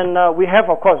 And we have,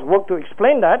 of course, work to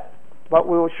explain that, but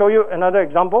we will show you another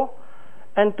example.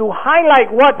 And to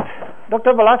highlight what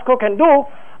Dr. Velasco can do,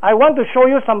 I want to show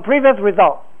you some previous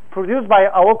results produced by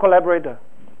our collaborator.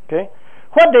 Okay,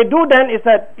 what they do then is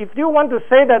that if you want to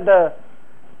say that the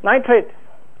nitrate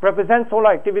represents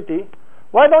solar activity,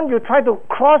 why don't you try to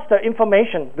cross the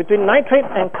information between nitrate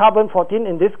and carbon-14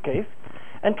 in this case,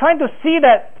 and try to see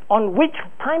that on which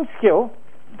time scale.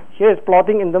 Here is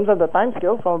plotting in terms of the time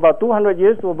scale from about 200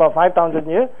 years to about 5,000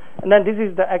 years, and then this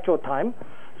is the actual time.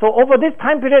 So over this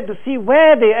time period, to see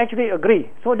where they actually agree.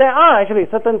 So there are actually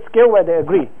certain scale where they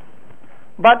agree.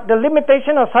 But the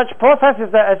limitation of such process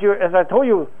is that, as I told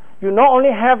you, you not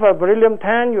only have a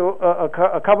beryllium-10,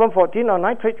 a carbon-14 or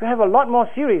nitrate, you have a lot more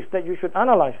series that you should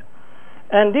analyze.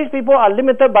 And these people are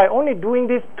limited by only doing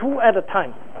this 2 at a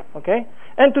time. Okay?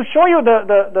 And to show you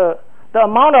the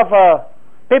amount of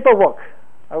paperwork,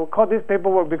 I will call this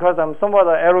paperwork because I'm somewhat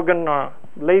an arrogant,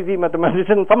 lazy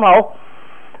mathematician somehow,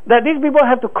 that these people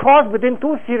have to cross between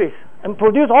 2 series and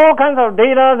produce all kinds of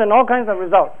data and all kinds of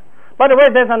results. By the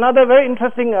way, there's another very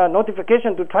interesting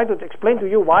notification to try to explain to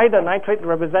you why the nitrate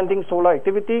representing solar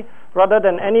activity rather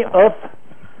than any earth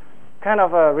kind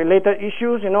of related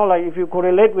issues. You know, like if you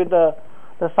correlate with the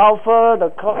sulfur,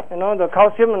 the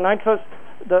calcium and nitrous,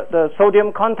 the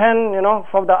sodium content,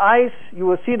 from the ice, you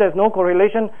will see there's no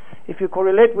correlation. If you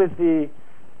correlate with the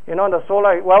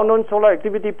solar, well-known solar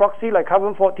activity proxy like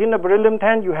carbon-14, the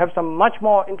beryllium-10, you have some much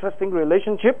more interesting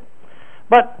relationship.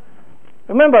 But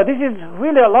remember, this is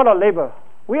really a lot of labor.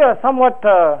 We are somewhat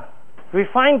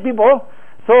refined people,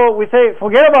 so we say,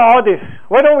 forget about all this.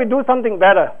 Why don't we do something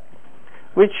better?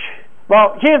 Which,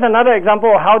 well, here's another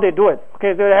example of how they do it.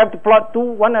 Okay, so they have to plot 2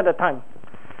 one at a time.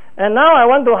 And now I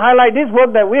want to highlight this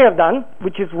work that we have done,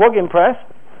 which is work in press.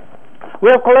 We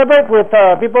have collaborated with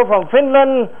people from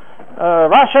Finland,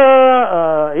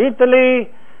 Russia,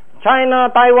 Italy, China,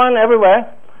 Taiwan,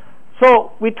 everywhere.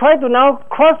 So we try to now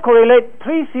cross-correlate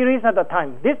 3 series at a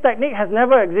time. This technique has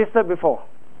never existed before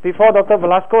Dr.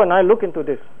 Velasco and I look into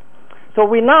this. So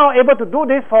we're now able to do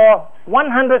this for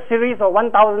 100 series or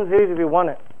 1000 series if you want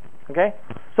it. Okay?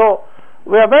 So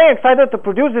we are very excited to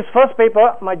produce this first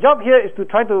paper. My job here is to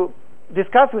try to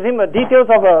discuss with him the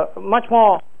details of a much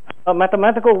more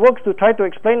mathematical works to try to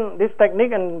explain this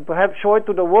technique and perhaps show it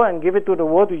to the world and give it to the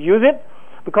world to use it.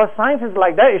 Because science is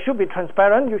like that. It should be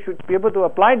transparent. You should be able to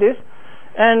apply this.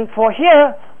 And for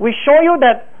here, we show you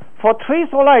that for 3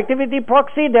 solar activity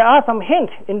proxy, there are some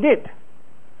hints, indeed,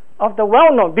 of the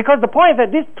well-known. Because the point is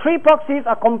that these 3 proxies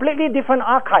are completely different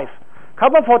archives.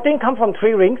 Carbon-14 comes from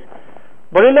 3 rings.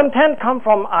 Beryllium-10 comes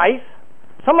from ice.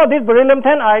 Some of these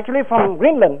beryllium-10 are actually from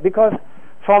Greenland, because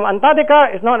from Antarctica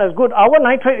is not as good. Our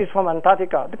nitrate is from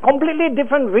Antarctica. The completely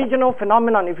different regional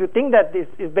phenomenon if you think that this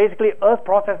is basically Earth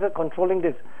processes controlling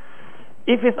this.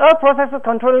 If it's Earth processes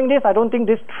controlling this, I don't think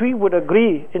this 3 would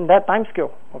agree in that time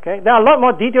scale. Okay? There are a lot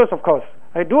more details, of course.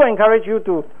 I do encourage you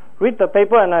to read the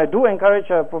paper, and I do encourage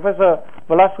Professor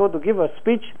Velasco to give a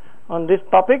speech on this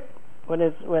topic when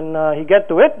he gets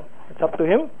to it. It's up to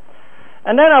him.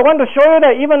 And then I want to show you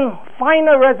that even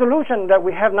finer resolution, that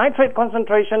we have nitrate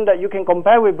concentration that you can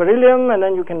compare with beryllium, and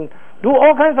then you can do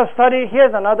all kinds of study. Here's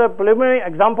another preliminary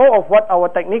example of what our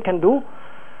technique can do.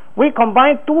 We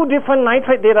combine 2 different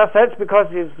nitrate data sets because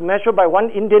it's measured by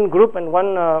one Indian group and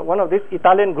one of this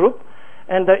Italian group.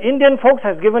 And the Indian folks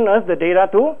has given us the data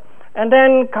too. And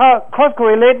then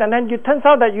cross-correlate, and then it turns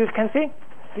out that you can see,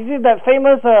 this is that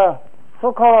famous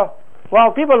so-called,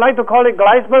 well, people like to call it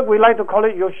Gleisberg. We like to call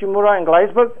it Yoshimura and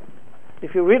Gleisberg.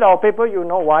 If you read our paper, you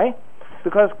know why.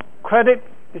 Because credit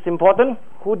is important.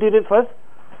 Who did it first?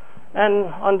 And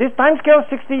on this time scale,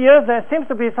 60 years, there seems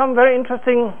to be some very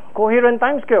interesting coherent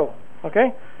time scale.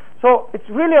 Okay? So it's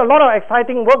really a lot of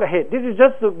exciting work ahead. This is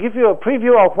just to give you a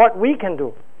preview of what we can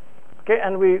do. Okay?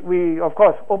 And we of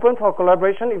course, open for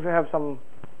collaboration if you have some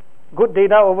good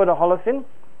data over the Holocene.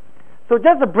 So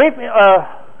just a brief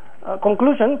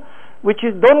conclusion, which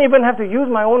is don't even have to use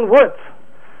my own words.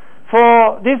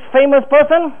 For this famous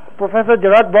person, Professor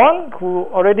Gerard Bond, who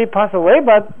already passed away,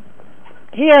 but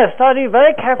he has studied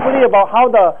very carefully about how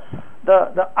the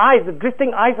ice, the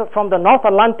drifting ice from the North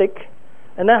Atlantic,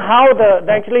 and then how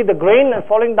actually the grain is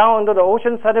falling down into the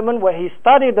ocean sediment, where he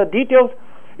studied the details.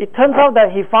 It turns out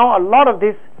that he found a lot of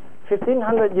this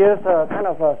 1500 years kind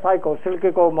of a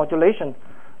cyclical modulation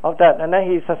of that, and then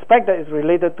he suspects that it's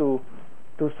related to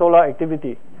solar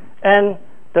activity. And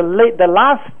the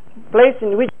last place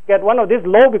in which you get one of this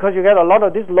low, because you get a lot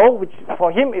of this low, which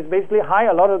for him is basically high,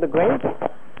 a lot of the grains,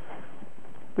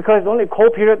 because it's only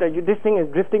cold period that this thing is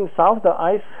drifting south, the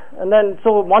ice. And then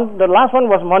the last one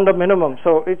was Maunder minimum.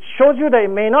 So it shows you that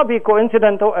it may not be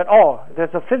coincidental at all.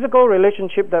 There's a physical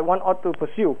relationship that one ought to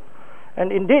pursue. And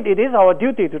indeed, it is our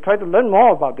duty to try to learn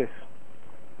more about this.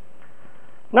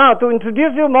 Now, to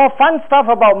introduce you more fun stuff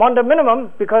about Maunder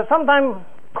minimum, because sometimes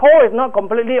coal is not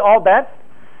completely all bad.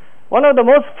 One of the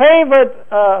most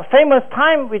famous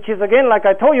time, which is again, like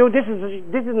I told you, this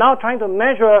is now trying to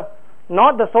measure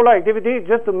not the solar activity,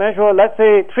 just to measure, let's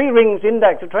say, 3 rings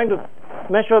index. We're trying to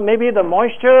measure maybe the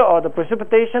moisture or the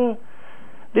precipitation.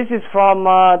 This is from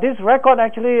this record,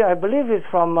 actually, I believe is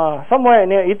from somewhere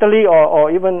near Italy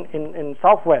or even in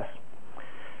Southwest,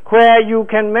 where you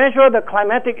can measure the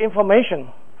climatic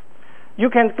information. You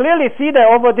can clearly see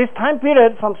that over this time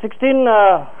period from 1600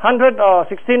 or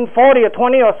 1640 or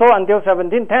 20 or so until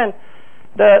 1710,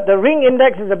 the ring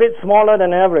index is a bit smaller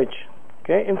than average.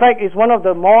 Okay, in fact, it's one of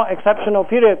the more exceptional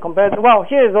period compared to, well,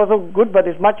 here is also good, but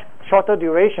it's much shorter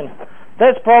duration.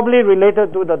 That's probably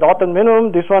related to the Dalton minimum.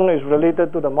 This one is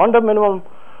related to the Maunder minimum.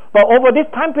 But over this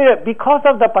time period, because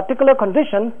of the particular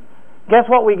condition, guess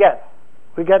what we get?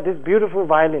 We get this beautiful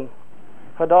violin.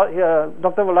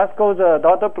 Dr. Velasco's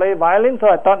daughter played violin, so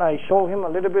I thought I'd show him a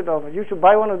little bit of, you should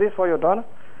buy one of these for your daughter.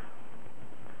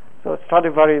 So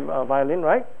Stradivari violin,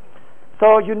 right?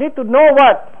 So you need to know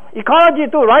what? Ecology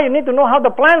too, right? You need to know how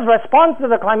the plants respond to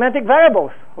the climatic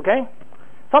variables, okay?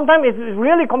 Sometimes it's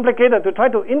really complicated to try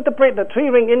to interpret the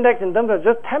 3-ring index in terms of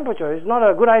just temperature. It's not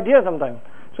a good idea sometimes.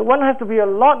 So one has to be a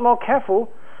lot more careful.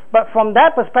 But from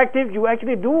that perspective, you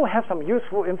actually do have some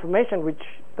useful information, which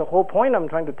the whole point I'm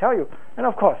trying to tell you. And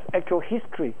of course, actual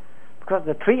history, because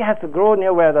the tree has to grow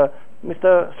near where the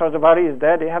Mr. Stradivari is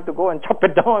there. They have to go and chop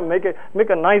it down and make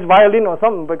a nice violin or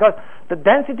something, because the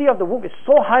density of the wood is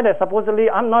so high that supposedly,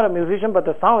 I'm not a musician, but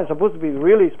the sound is supposed to be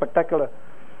really spectacular.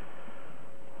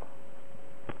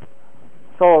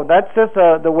 So that's just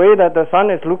the way that the sun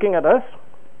is looking at us.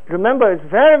 Remember, it's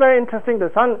very, very interesting.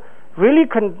 The sun really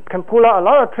can pull out a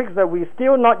lot of tricks that we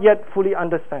still not yet fully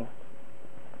understand.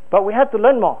 But we have to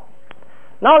learn more.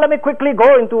 Now let me quickly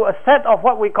go into a set of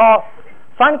what we call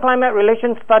sun-climate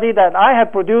relation study that I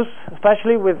have produced,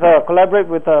 especially with collaborate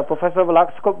with Professor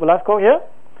Velasco here.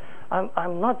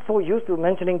 I'm not so used to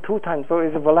mentioning 2 times, so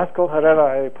it's Velasco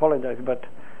Herrera. I apologize, but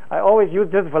I always use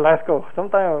just Velasco.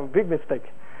 Sometimes a big mistake.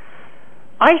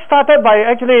 I started by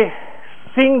actually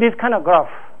seeing this kind of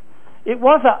graph. It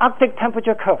was an Arctic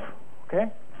temperature curve. Okay.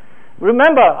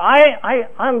 Remember,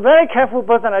 I'm a very careful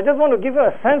person. I just want to give you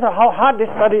a sense of how hard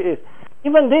this study is.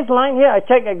 Even this line here, I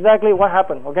check exactly what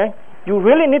happened. Okay. You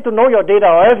really need to know your data,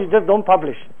 or else you just don't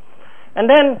publish. And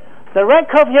then the red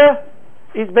curve here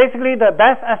is basically the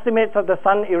best estimates of the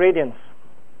sun irradiance,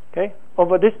 okay,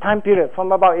 over this time period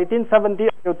from about 1870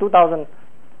 to 2000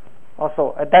 or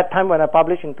so, at that time when I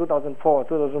published in 2004 or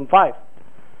 2005.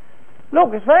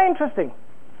 Look, it's very interesting.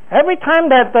 Every time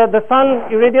that the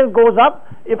sun irradiance goes up,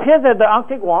 it appears that the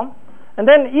Arctic warm, and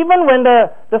then even when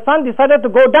the sun decided to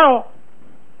go down,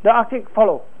 the Arctic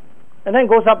follow, and then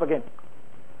goes up again.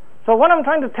 So what I'm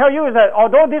trying to tell you is that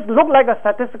although this looked like a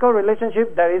statistical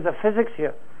relationship, there is a physics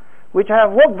here, which I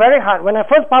have worked very hard. When I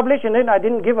first published in it, I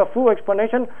didn't give a full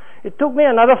explanation. It took me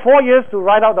another 4 years to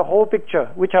write out the whole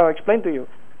picture, which I'll explain to you.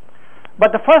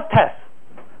 But the first test,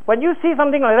 when you see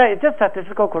something like that, it's just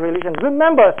statistical correlation.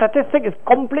 Remember, statistics is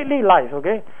completely lies,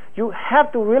 okay? You have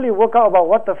to really work out about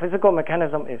what the physical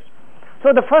mechanism is.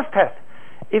 So the first test,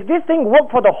 if this thing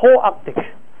worked for the whole Arctic,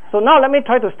 so now let me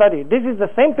try to study. This is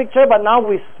the same picture, but now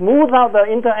we smooth out the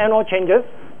interannual changes.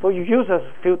 So you use a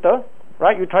filter,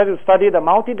 right? You try to study the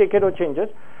multi-decadal changes.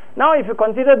 Now if you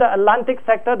consider the Atlantic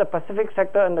sector, the Pacific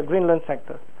sector, and the Greenland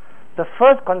sector, the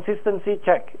first consistency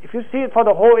check, if you see it for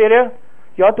the whole area,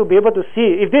 you ought to be able to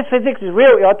see. If this physics is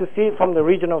real, you ought to see it from the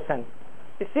regional sense.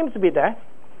 It seems to be there.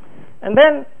 And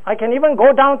then I can even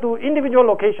go down to individual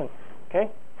locations,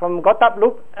 okay? From Gotthard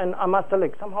Loop and Amasa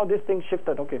Lake. Somehow this thing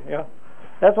shifted, okay, yeah.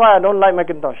 That's why I don't like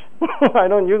Macintosh. I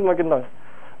don't use Macintosh.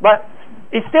 But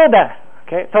it's still there.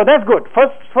 Okay, so that's good.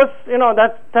 First, you know,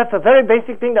 that's a very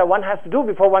basic thing that one has to do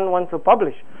before one wants to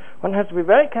publish. One has to be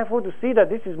very careful to see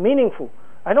that this is meaningful.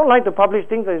 I don't like to publish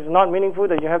things that is not meaningful,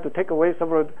 that you have to take away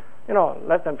several, you know,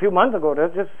 less than a few months ago.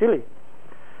 That's just silly.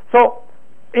 So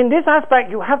in this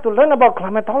aspect, you have to learn about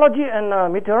climatology and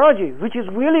meteorology, which is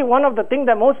really one of the things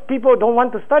that most people don't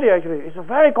want to study, actually. It's a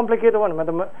very complicated one,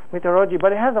 meteorology,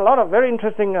 but it has a lot of very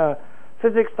interesting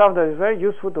physics stuff that is very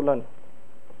useful to learn.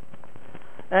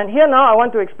 And here now I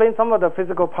want to explain some of the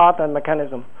physical part and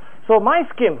mechanism. So my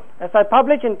scheme, as I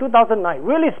published in 2009,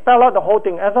 really spell out the whole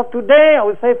thing. As of today, I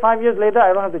would say 5 years later,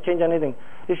 I don't have to change anything.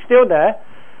 It's still there.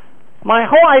 My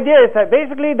whole idea is that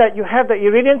basically that you have the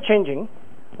irradiance changing.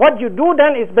 What you do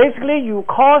then is basically you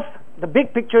cause the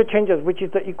big picture changes, which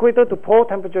is the equator to pole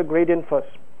temperature gradient first,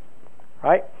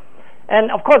 right?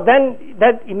 And of course then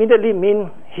that immediately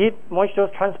means heat, moisture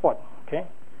transport, okay?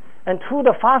 And through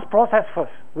the fast process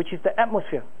first, which is the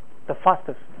atmosphere, the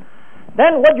fastest.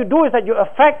 Then what you do is that you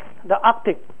affect the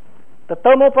Arctic, the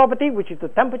thermal property, which is the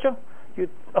temperature. You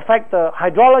affect the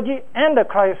hydrology and the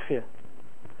cryosphere.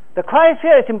 The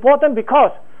cryosphere is important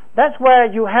because that's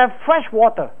where you have fresh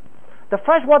water. The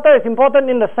fresh water is important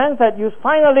in the sense that you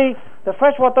finally, the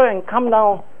fresh water and come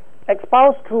down,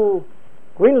 expulsed to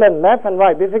Greenland, left and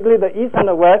right, basically the east and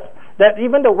the west, that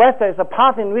even the west there is a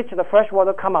path in which the fresh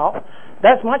water come out.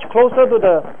 That's much closer to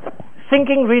the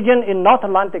sinking region in North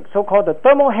Atlantic, so-called the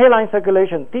thermohaline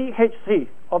circulation, THC,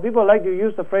 or people like to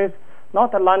use the phrase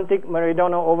North Atlantic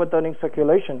meridional overturning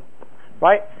circulation,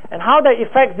 right? And how they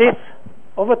affect this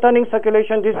overturning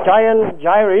circulation, this giant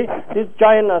gyre, this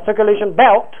giant circulation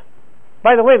belt.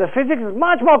 By the way, the physics is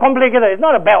much more complicated. It's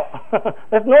not a belt.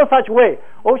 There's no such way.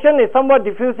 Ocean is somewhat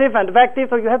diffusive and advective,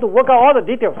 so you have to work out all the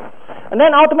details. And then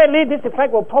ultimately, this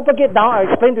effect will propagate down. I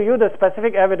explained to you the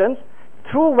specific evidence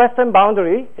through western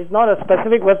boundary. It's not a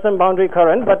specific western boundary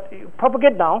current, but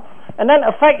propagate down and then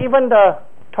affect even the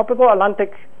tropical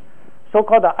Atlantic,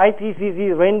 so-called the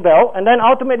ITCZ rain belt. And then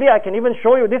ultimately, I can even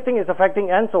show you this thing is affecting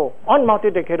ENSO on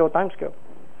multi-decadal timescale.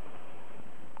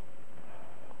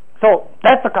 So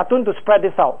that's a cartoon to spread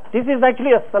this out. This is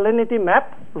actually a salinity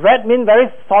map. Red means very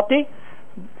salty.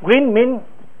 Green means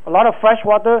a lot of fresh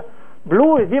water.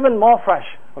 Blue is even more fresh.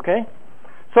 Okay,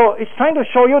 so it's trying to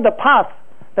show you the path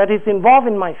that is involved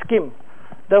in my scheme.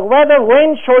 The weather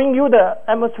range showing you the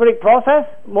atmospheric process.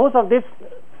 Most of these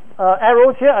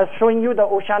arrows here are showing you the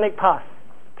oceanic path.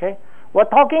 Okay, we're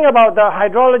talking about the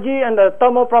hydrology and the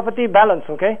thermal property balance.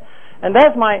 Okay, and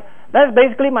that's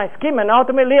basically my scheme, and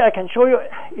ultimately I can show you,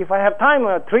 if I have time,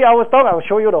 3 hours talk, I will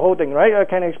show you the whole thing, right? I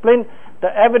can explain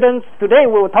the evidence. Today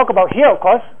we will talk about here, of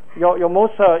course, your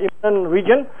most important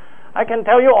region. I can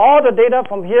tell you all the data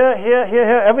from here,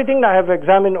 everything that I have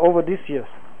examined over these years.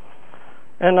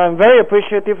 And I'm very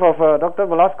appreciative of Dr.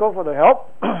 Velasco for the help.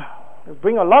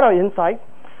 Bring a lot of insight.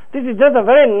 This is just a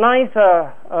very nice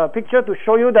picture to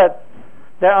show you that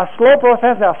there are slow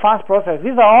process, there are fast process.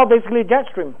 These are all basically jet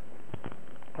stream,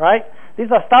 right? These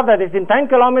are stuff that is in 10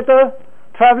 kilometers,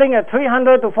 traveling at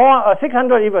 300 to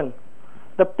 600 even.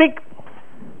 The peak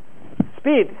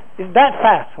speed is that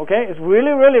fast, okay? It's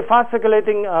really, really fast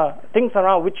circulating things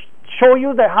around, which show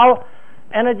you that how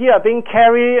energy are being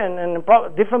carried and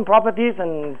different properties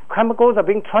and chemicals are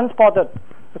being transported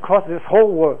across this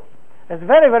whole world. It's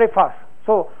very, very fast.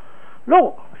 So,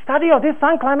 look, study of this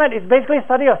sun climate is basically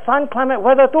study of sun climate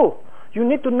weather too. You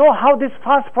need to know how this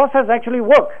fast process actually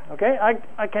works, okay?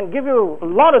 I can give you a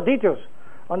lot of details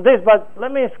on this, but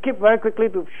let me skip very quickly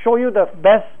to show you the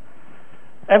best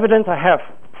evidence I have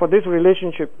for this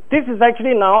relationship. This is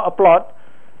actually now a plot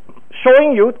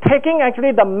showing you, taking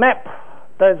actually the map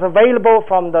that is available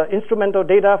from the instrumental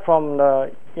data from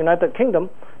the United Kingdom,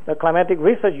 the Climatic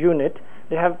Research Unit.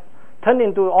 They have turned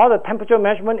into all the temperature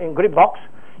measurement in grid box.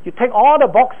 You take all the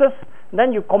boxes,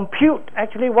 then you compute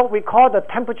actually what we call the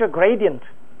temperature gradient,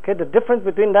 okay, the difference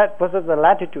between that versus the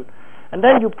latitude. And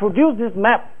then you produce this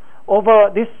map over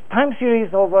this time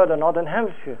series over the northern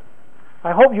hemisphere.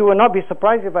 I hope you will not be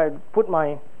surprised if I put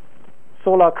my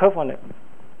solar curve on it.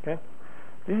 Okay,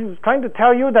 this is trying to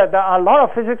tell you that there are a lot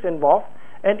of physics involved,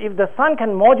 and if the sun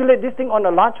can modulate this thing on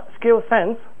a large scale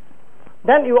sense,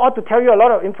 then it ought to tell you a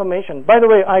lot of information. By the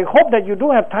way, I hope that you do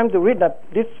have time to read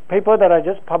this paper that I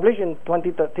just published in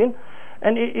 2013,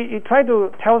 and it tried to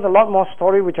tell us a lot more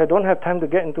story, which I don't have time to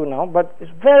get into now, but it's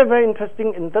very, very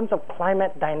interesting in terms of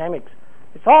climate dynamics.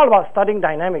 It's all about studying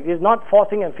dynamics. It's not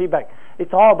forcing and feedback.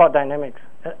 It's all about dynamics,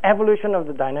 evolution of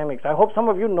the dynamics. I hope some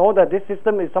of you know that this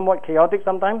system is somewhat chaotic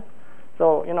sometimes.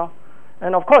 So, you know,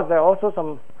 and of course there are also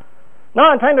some. Now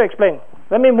I'm trying to explain.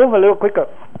 Let me move a little quicker.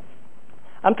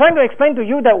 I'm trying to explain to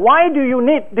you that why do you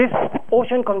need this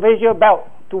ocean conveyor belt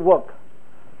to work?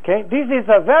 Okay, this is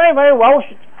a very, very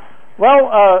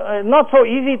not so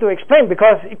easy to explain,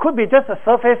 because it could be just a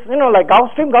surface, you know, like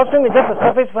Gulf Stream. Gulf Stream is just a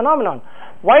surface phenomenon.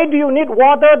 Why do you need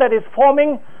water that is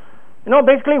forming, you know,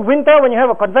 basically winter when you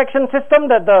have a convection system,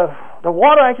 that the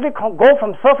water actually go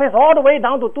from surface all the way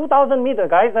down to 2,000 meters,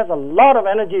 guys? There's a lot of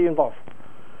energy involved.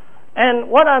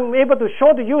 And what I'm able to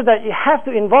show to you is that it has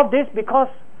to involve this, because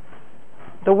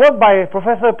the work by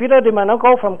Professor Peter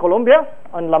DiManoco from Columbia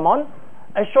on Lamont,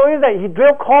 I show you that he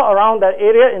drilled core around that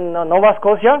area in Nova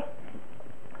Scotia,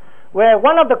 where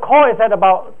one of the core is at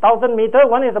about 1,000 meters,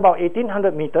 one is about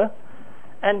 1,800 meters,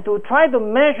 and to try to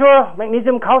measure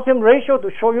magnesium-calcium ratio to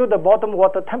show you the bottom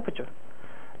water temperature.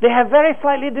 They have very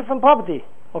slightly different property.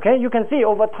 Okay, you can see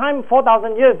over time,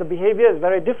 4,000 years, the behavior is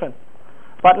very different.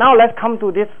 But now let's come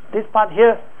to this part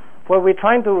here, where we're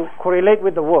trying to correlate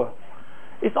with the world.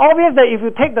 It's obvious that if you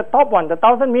take the top one, the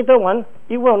 1,000-meter one,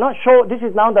 it will not show. This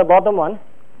is now the bottom one.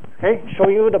 Okay, show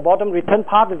you the bottom return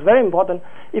path is very important.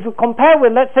 If you compare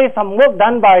with, let's say, some work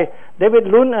done by David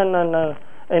Loon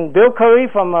and Bill Curry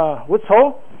from Woods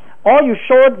Hole, or you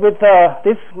showed with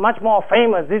this much more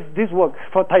famous, this work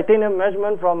for titanium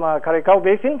measurement from Caracal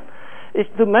Basin, is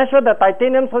to measure the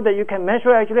titanium so that you can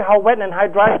measure actually how wet and how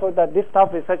dry, so that this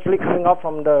stuff is actually coming up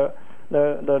from the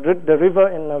river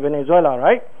in Venezuela,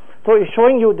 right? So it's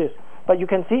showing you this. But you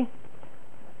can see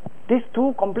these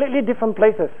two completely different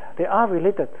places. They are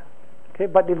related. Okay,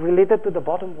 but they're related to the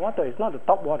bottom water. It's not the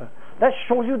top water. That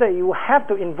shows you that you have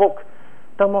to invoke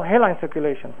thermohaline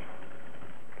circulation.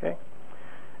 Okay,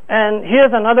 and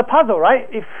here's another puzzle, right?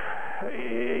 If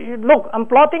you look, I'm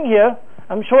plotting here.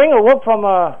 I'm showing a work from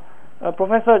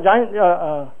Professor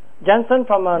Jensen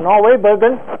from Norway,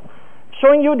 Bergen,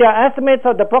 showing you their estimates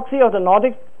of the proxy of the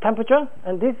Nordic temperature,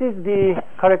 and this is the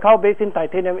Caracal Basin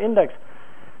Titanium Index.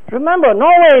 Remember,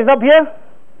 Norway is up here.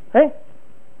 Hey,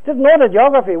 just know the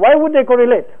geography. Why would they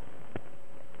correlate?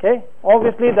 Okay,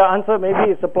 obviously the answer maybe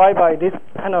is supplied by this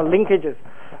kind of linkages,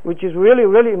 which is really,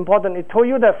 really important. It told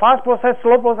you that fast process,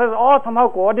 slow process, all somehow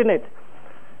coordinate.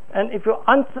 And if you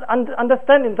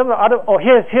understand in terms of other,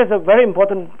 here's a very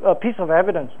important piece of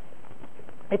evidence.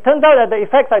 It turns out that the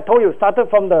effects I told you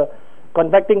started from the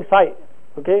convecting side.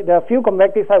 Okay, there are a few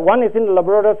convecting sides. One is in the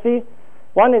Labrador Sea,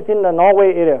 one is in the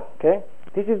Norway area. Okay,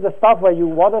 this is the stuff where you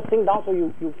water sink down, so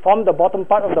you form the bottom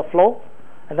part of the flow,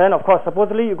 and then of course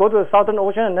supposedly you go to the Southern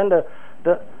Ocean, and then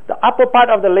the upper part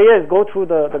of the layers go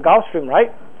through the Gulf Stream,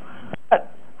 right?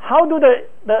 But how do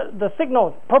the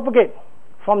signals propagate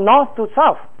from north to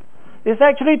south? It's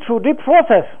actually through this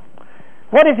process.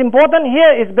 What is important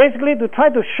here is basically to try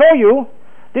to show you,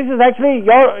 this is actually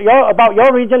about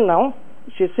your region now,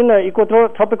 which is in the equatorial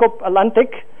tropical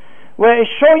Atlantic. where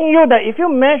it's showing you that if you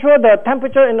measure the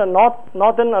temperature in the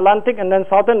northern Atlantic and then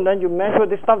southern, then you measure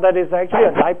this stuff that is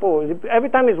actually a dipole. Every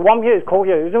time it's warm here, it's cold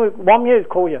here. Warm here, it's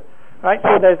cold here. Right?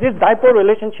 So there's this dipole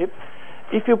relationship.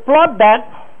 If you plot that,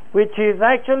 which is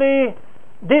actually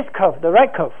this curve, the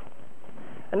red curve,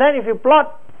 and then if you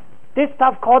plot this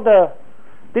stuff called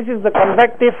this is the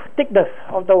convective thickness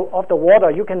of the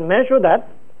water. You can measure that,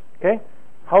 okay,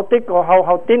 how thick or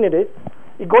how thin it is.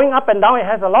 It's going up and down. It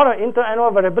has a lot of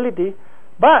interannual variability.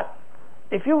 But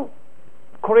if you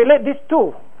correlate these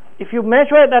two, if you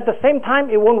measure it at the same time,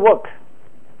 it won't work.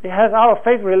 It has out of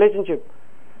phase relationship.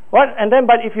 But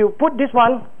if you put this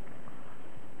one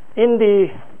in the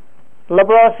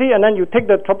Labrador Sea and then you take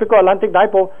the tropical Atlantic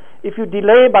dipole, if you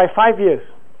delay by 5 years,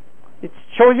 it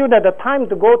shows you that the time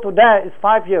to go to there is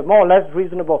 5 years, more or less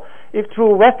reasonable. If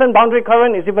through western boundary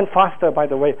current, it's even faster, by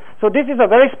the way. So this is a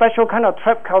very special kind of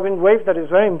trapped Kelvin wave that is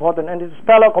very important, and it's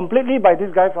spelled out completely by this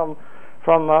guy from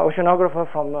oceanographer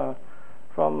from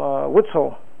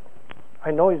Woodsole.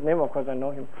 I know his name, of course, I know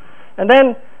him. And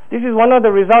then this is one of the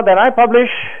results that I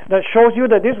published that shows you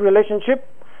that this relationship.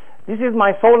 This is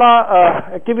my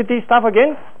solar activity stuff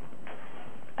again,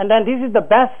 and then this is the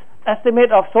best estimate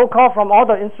of so-called from all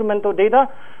the instrumental data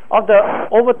of the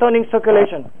overturning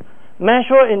circulation.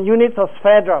 Measure in units of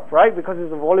sphere drop, right? Because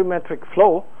it's a volumetric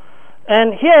flow.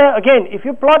 And here, again, if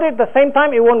you plot it at the same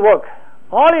time, it won't work.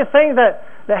 All it's saying is that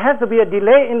there has to be a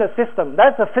delay in the system.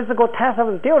 That's a physical test of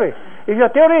the theory. If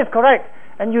your theory is correct,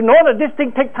 and you know that this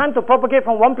thing takes time to propagate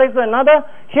from one place to another,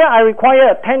 here I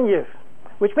require 10 years,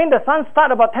 which means the sun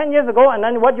started about 10 years ago, and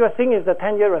then what you are seeing is the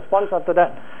 10-year response after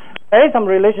that. There is some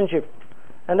relationship.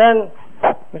 And then,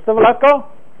 Mr. Velasco,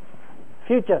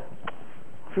 future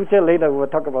later we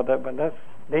will talk about that, but that's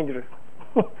dangerous.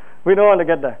 We don't want to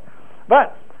get there.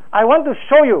 But I want to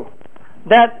show you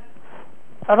that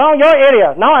around your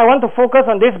area, now I want to focus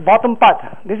on this bottom part.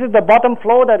 This is the bottom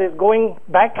flow that is going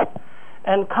back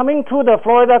and coming through the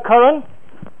Florida current.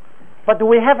 But do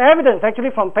we have evidence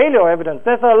actually from paleo evidence?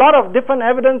 There's a lot of different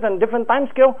evidence and different time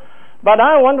scale, but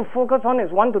I want to focus on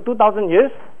is 1 to 2,000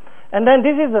 years. And then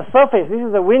this is the surface. This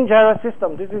is the wind-gyre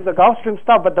system. This is the Gulf Stream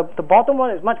stuff. But the bottom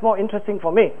one is much more interesting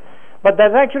for me. But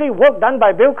there's actually work done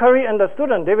by Bill Curry and the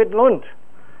student, David Lund.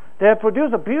 They have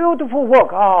produced a beautiful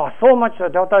work. So much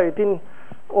delta 18,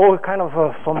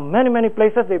 from many, many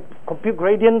places. They compute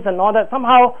gradients and all that.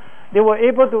 Somehow they were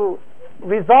able to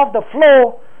resolve the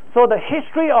flow. So the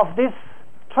history of this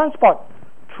transport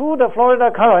through the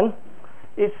Florida current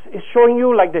is showing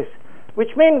you like this.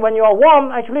 Which means when you are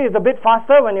warm, actually it's a bit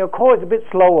faster. When you're cold, it's a bit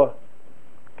slower.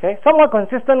 Okay, somewhat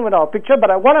consistent with our picture, but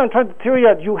what I'm trying to tell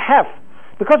you that you have.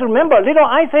 Because remember, Little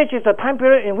Ice Age is a time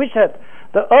period in which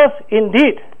the Earth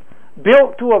indeed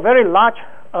built to a very large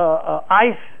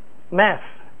ice mass.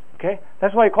 Okay,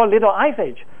 that's why you call Little Ice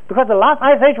Age. Because the last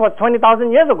Ice Age was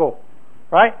 20,000 years ago.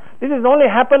 Right? This has only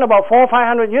happened about 400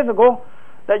 or 500 years ago,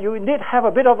 that you indeed have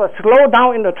a bit of a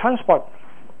slowdown in the transport.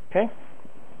 Okay?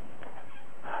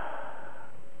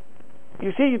 You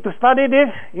see, to study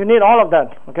this, you need all of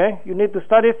that, okay? You need to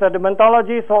study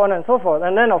sedimentology, so on and so forth.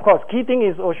 And then, of course, key thing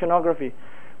is oceanography,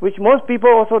 which most people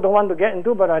also don't want to get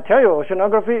into, but I tell you,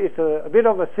 oceanography is a bit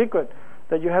of a secret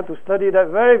that you have to study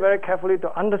that very, very carefully to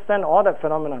understand all that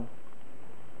phenomenon.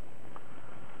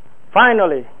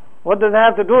 Finally, what does it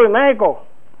have to do with Mexico?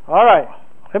 All right,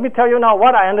 let me tell you now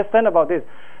what I understand about this.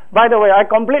 By the way, I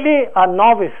completely a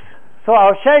novice, so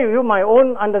I'll share with you my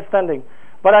own understanding.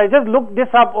 But I just looked this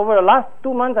up over the last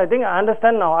 2 months. I think I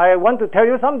understand now. I want to tell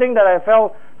you something that I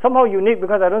felt somehow unique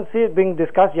because I don't see it being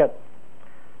discussed yet.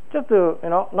 Just to,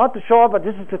 not to show up, but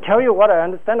this is to tell you what I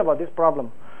understand about this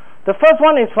problem. The first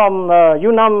one is from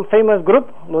UNAM famous group,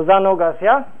 Lozano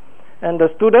Garcia and the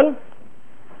student.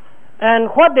 And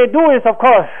what they do is, of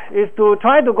course, is to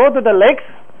try to go to the lakes,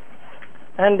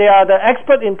 and they are the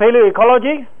expert in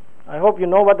paleoecology. I hope you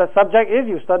know what the subject is.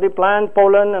 You study plants,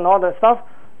 pollen, and all that stuff.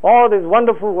 All this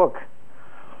wonderful work.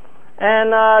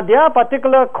 And their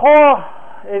particular core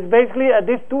is basically at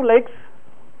these two lakes,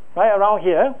 right around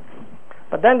here.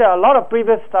 But then there are a lot of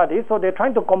previous studies, so they're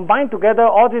trying to combine together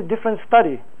all these different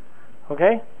studies.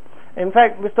 Okay? In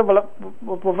fact, Professor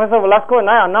Velasco and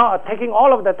I are now taking all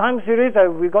of the time series.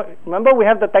 Remember, we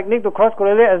have the technique to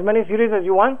cross-correlate as many series as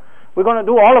you want. We're going to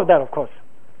do all of that, of course.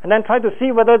 And then try to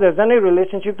see whether there's any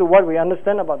relationship to what we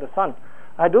understand about the sun.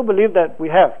 I do believe that we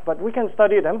have, but we can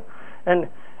study them. And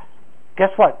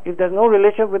guess what? If there's no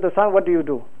relationship with the sun, what do?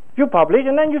 You publish,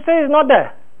 and then you say it's not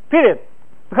there. Period.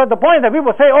 Because the point is that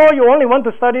people say, oh, you only want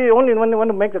to study, you only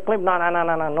want to make the claim. No,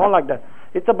 not like that.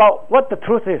 It's about what the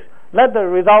truth is. Let the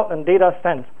result and data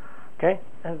stand. Okay?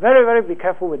 And very, very be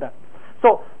careful with that.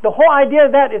 So the whole idea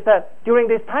of that is that during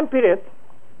this time period,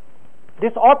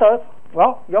 this author,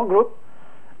 well, your group,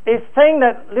 is saying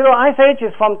that Little Ice Age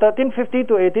is from 1350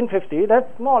 to 1850. That's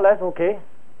more or less okay.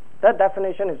 That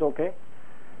definition is okay.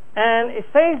 And it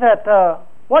says that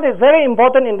what is very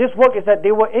important in this work is that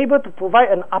they were able to provide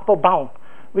an upper bound,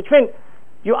 which means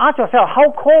you ask yourself,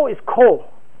 how cold is cold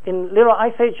in Little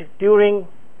Ice Age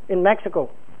in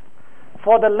Mexico?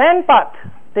 For the land part,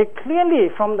 they clearly,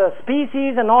 from the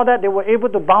species and all that, they were able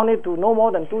to bound it to no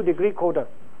more than 2 degrees colder.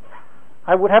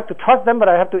 I would have to trust them, but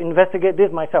I have to investigate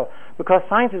this myself. Because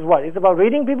science is what? It's about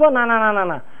reading people?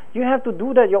 No. You have to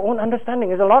do that, your own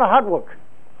understanding. It's a lot of hard work.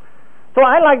 So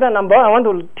I like that number. I want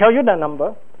to tell you that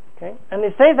number. Okay? And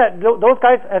it says that those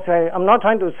guys, I'm not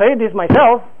trying to say this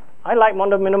myself, I like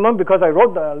Maunder minimum because I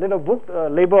wrote the little book,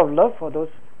 Labor of Love,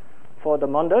 for the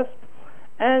Maunders.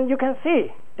 And you can see,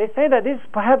 they say that this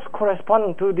perhaps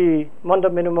corresponds to the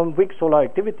Maunder minimum weak solar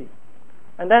activity.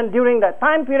 And then during that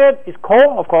time period, it's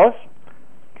cold, of course.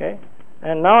 Okay.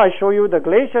 And now I show you the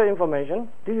glacier information.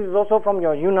 This is also from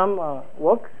your UNAM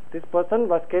work. This person,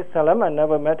 Vasquez Salem, I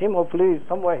never met him. Hopefully he's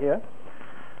somewhere here.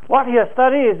 What he has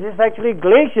studied is actually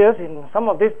glaciers in some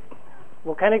of this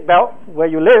volcanic belt where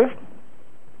you live.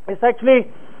 It's actually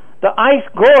the ice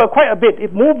grew quite a bit.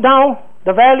 It moved down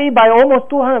the valley by almost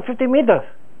 250 meters,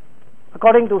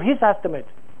 according to his estimate,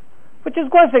 which is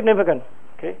quite significant.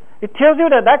 Okay, it tells you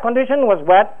that that condition was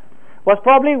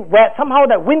probably wet. Somehow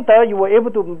that winter you were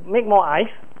able to make more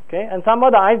ice. Okay, and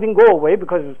somehow the ice didn't go away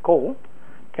because it was cold.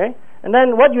 Okay, and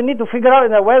then what you need to figure out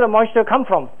is that where the moisture come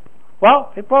from.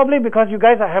 Well, it's probably because you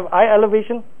guys have high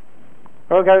elevation.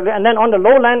 Okay, and then on the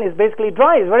lowland is basically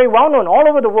dry. It's very well known all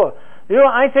over the world. Little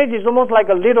Ice Age is almost like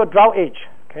a little drought age.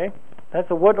 Okay,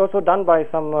 that's a word also done by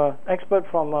some expert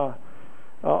from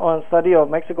on study of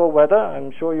Mexico weather.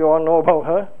 I'm sure you all know about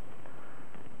her.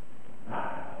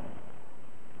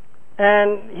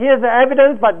 And here's the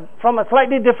evidence, but from a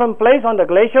slightly different place on the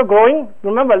glacier growing.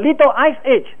 Remember, Little Ice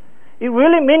Age. It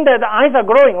really means that the ice are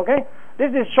growing. Okay,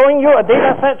 this is showing you a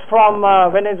data set from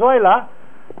Venezuela,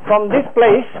 from this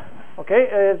place.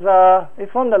 Okay,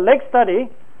 it's from the lake study.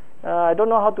 I don't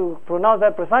know how to pronounce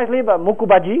that precisely, but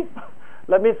Mukubaji,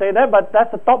 let me say that, but that's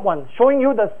the top one, showing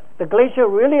you the glacier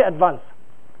really advanced.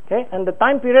 Okay, and the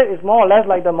time period is more or less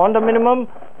like the Maunder minimum,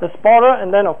 the Sporer,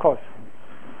 and then of course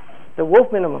the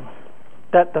Wolf minimum,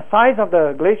 that the size of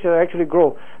the glacier actually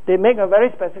grow. They make a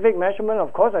very specific measurement.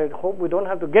 Of course, I hope we don't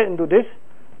have to get into this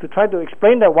to try to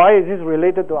explain that why is this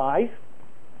related to ice.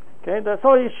 Okay,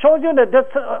 so it shows you that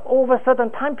that's over a certain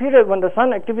time period when the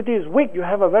sun activity is weak, you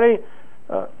have a very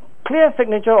clear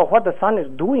signature of what the sun is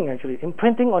doing, actually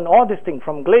imprinting on all these things,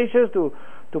 from glaciers to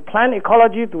plant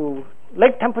ecology to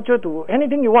lake temperature to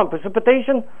anything you want,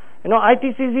 precipitation,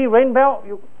 ITCZ, rain belt,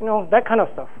 you know, that kind of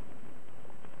stuff.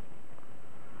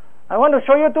 I want to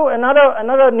show you too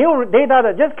another new data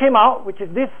that just came out, which is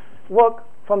this work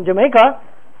from Jamaica,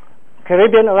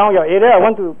 Caribbean, around your area. I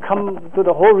want to come to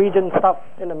the whole region stuff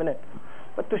in a minute,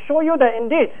 but to show you that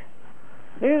indeed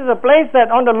this is a place that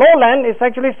on the lowland is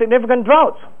actually significant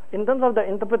droughts in terms of the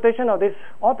interpretation of these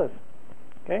authors.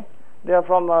 Okay, they are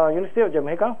from University of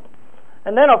Jamaica.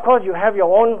 And then of course you have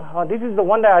your own, this is the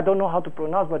one that I don't know how to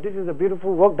pronounce, but this is a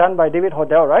beautiful work done by David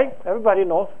Hodel, right? Everybody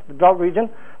knows the drought region,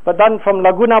 but done from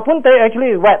Laguna Punta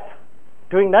actually is wet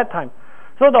during that time.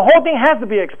 So the whole thing has to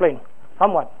be explained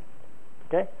somewhat.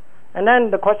 Okay, and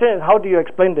then the question is, how do you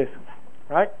explain this,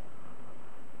 right?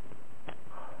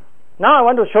 Now I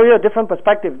want to show you a different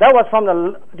perspective. That was from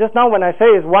just now when I say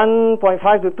it's 1.5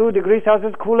 to 2 degrees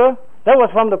Celsius cooler, that was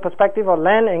from the perspective of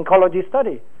land and ecology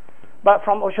study. But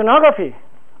from oceanography,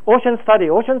 ocean study,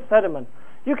 ocean sediment,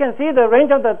 you can see the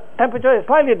range of the temperature is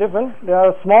slightly different. There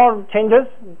are small changes,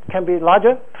 can be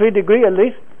larger, 3 degrees at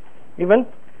least, even.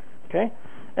 Okay,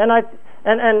 and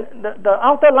the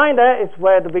outer line there is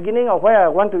where the beginning of where I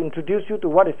want to introduce you to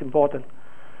what is important.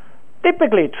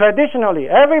 Typically, traditionally,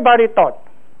 everybody thought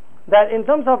that in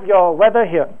terms of your weather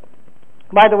here,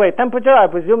 by the way, temperature I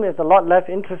presume is a lot less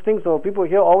interesting, so people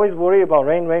here always worry about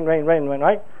rain,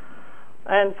 right?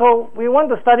 And so we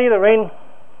want to study the rain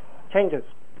changes.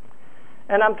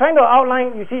 And I'm trying to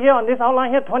outline, you see here on this outline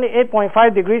here,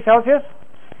 28.5 degrees Celsius.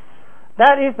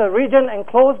 That is the region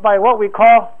enclosed by what we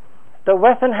call the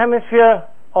Western Hemisphere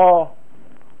or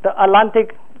the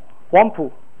Atlantic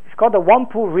Wampu. It's called the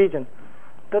Wampu region.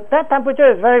 That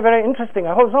temperature is very, very interesting.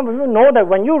 I hope some of you know that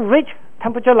when you reach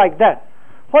temperature like that,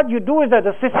 what you do is that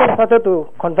the system started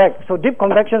to convect. So deep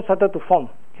convection started to form.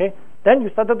 Okay, then you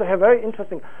started to have very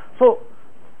interesting. So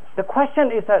the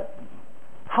question is that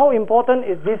how important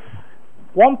is this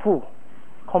Wampu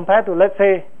compared to, let's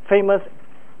say, famous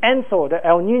ENSO, the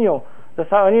El Nino, the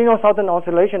El Nino Southern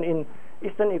Oscillation in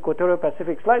Eastern Equatorial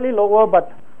Pacific. Slightly lower,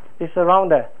 but it's around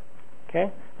there.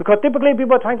 Okay? Because typically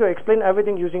people are trying to explain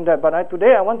everything using that, but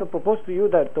today I want to propose to you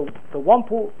that the warm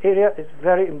pool area is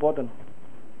very important.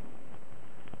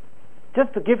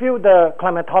 Just to give you the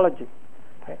climatology.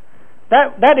 Okay?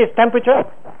 That is temperature.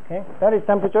 Okay? That is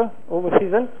temperature over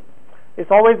season. It's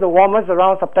always the warmest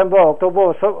around September or October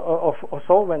or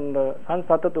so when the sun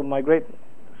started to migrate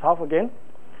south again.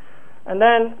 And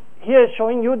then here is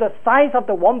showing you the size of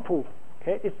the warm pool.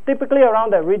 Okay? It's typically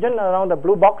around that region, around the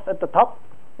blue box at the top.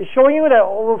 It's showing you that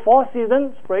over 4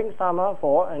 seasons, spring, summer,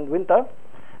 fall, and winter.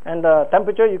 And the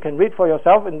temperature you can read for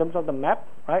yourself in terms of the map,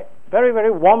 right? Very,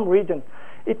 very warm region.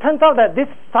 It turns out that this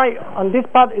side on this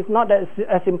part is not as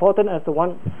important as the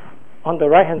one on the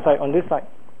right-hand side, on this side.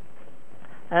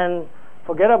 And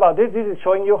forget about this. This is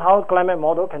showing you how climate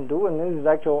model can do, and this is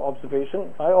actual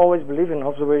observation. I always believe in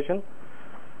observation.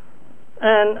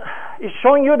 And it's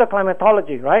showing you the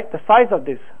climatology, right? The size of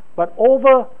this. But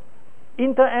over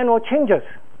interannual changes,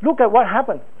 look at what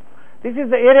happened. This is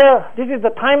the area, this is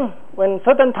the time when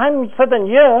certain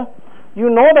year, you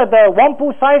know that the warm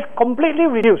pool size completely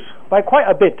reduced by quite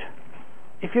a bit.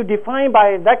 If you define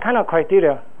by that kind of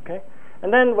criteria, okay?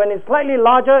 And then when it's slightly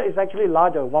larger, it's actually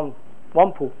larger, warm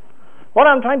pool. What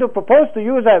I'm trying to propose to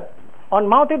you is that on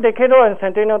multi-decadal and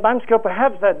centennial time scale,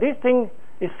 perhaps that this thing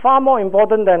is far more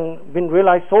important than been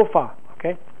realized so far,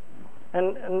 okay?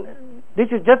 And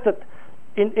this is just that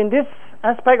in this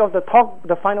aspect of the talk,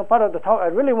 the final part of the talk, I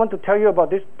really want to tell you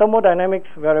about this thermodynamics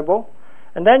variable.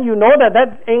 And then you know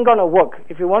that ain't gonna work.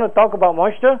 If you want to talk about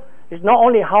moisture, it's not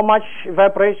only how much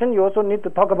evaporation, you also need to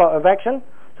talk about advection.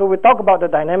 So we talk about the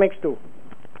dynamics too.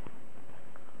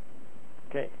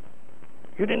 Okay.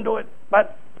 You didn't do it,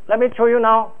 but let me show you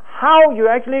now how you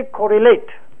actually correlate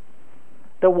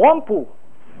the warm pool,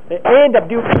 the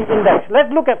AWP index.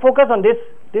 Let's focus on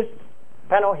this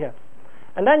panel here.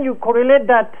 And then you correlate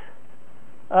that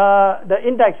the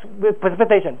index with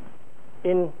precipitation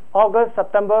in August,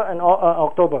 September, and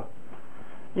October.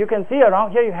 You can see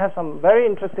around here you have some very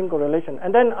interesting correlation.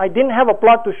 And then I didn't have a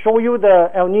plot to show you the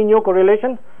El Nino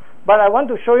correlation, but I want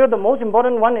to show you the most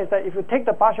important one is that if you take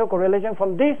the partial correlation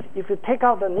from this, if you take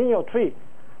out the Nino tree,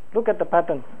 look at the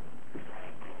pattern.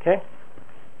 Okay?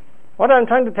 What I'm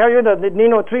trying to tell you that the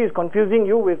Nino tree is confusing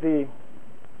you with the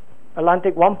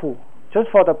Atlantic warm pool, just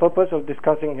for the purpose of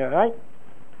discussing here, right?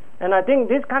 And I think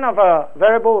this kind of a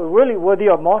variable is really worthy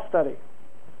of more study.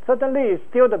 Certainly it's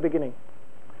still the beginning.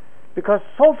 Because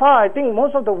so far I think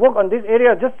most of the work on this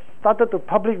area just started to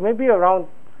publish maybe around,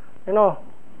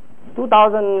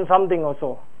 2000 something or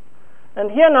so.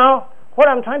 And here now, what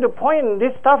I'm trying to point in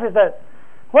this stuff is that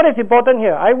what is important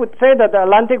here? I would say that the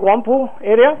Atlantic warm pool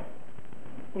area,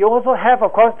 you also have,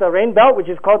 of course, the rain belt, which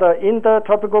is called the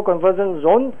Intertropical Convergence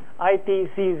Zone,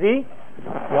 ITCZ.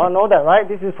 You all know that, right?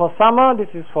 This is for summer, this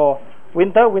is for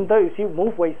winter. Winter, you see,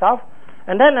 move way south.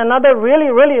 And then another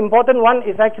really, really important one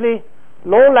is actually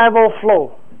low-level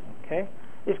flow. Okay,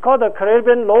 it's called the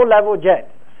Caribbean low-level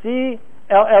jet,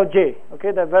 CLLJ.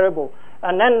 Okay, that variable.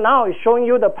 And then now it's showing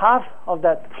you the path of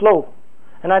that flow.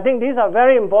 And I think these are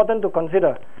very important to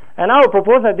consider. And I would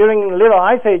propose that during Little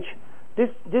Ice Age, this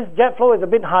jet flow is a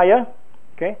bit higher.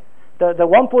 Okay, the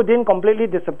warm pool didn't completely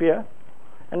disappear.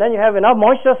 And then you have enough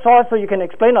moisture source so you can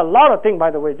explain a lot of things,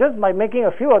 by the way, just by making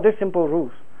a few of these simple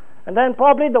rules. And then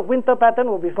probably the winter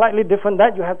pattern will be slightly different.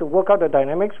 That you have to work out the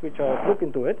dynamics, which I'll look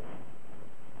into it.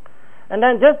 And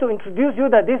then just to introduce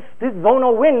you that this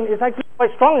zonal wind is actually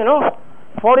quite strong,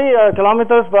 40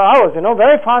 kilometers per hour,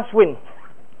 very fast wind.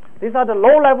 These are the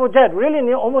low-level jet, really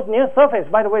almost near surface.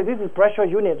 By the way, this is pressure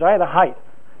units, right, the height.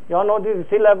 You all know this is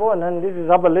sea level, and then this is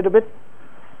up a little bit.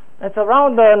 It's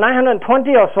around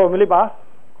 920 or so millibar,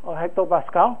 or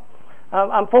hectopascal.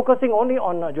 I'm focusing only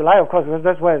on July, of course, because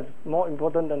that's where it's more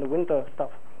important than the winter stuff.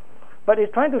 But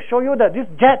it's trying to show you that this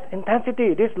jet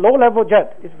intensity, this low-level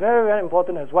jet, is very, very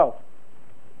important as well.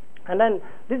 And then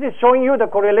this is showing you the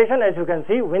correlation, as you can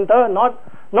see, winter, not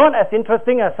as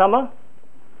interesting as summer,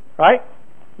 right?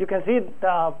 You can see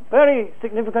the very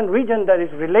significant region that is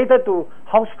related to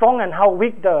how strong and how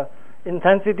weak the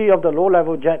intensity of the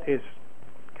low-level jet is.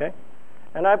 Okay?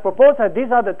 And I propose that these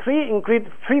are the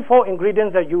four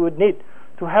ingredients that you would need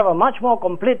to have a much more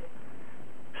complete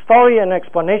story and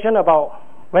explanation about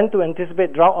when to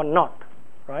anticipate drought or not,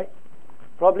 right?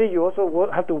 Probably you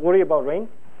also have to worry about rain.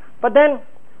 But then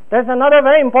there's another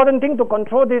very important thing to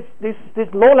control this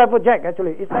low-level jet,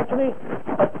 actually. It's actually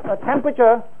a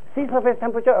temperature, sea surface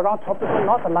temperature around tropical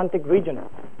North Atlantic region.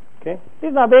 Okay?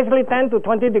 These are basically 10 to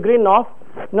 20 degree north,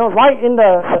 right in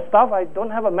the stuff. I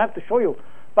don't have a map to show you.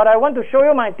 But I want to show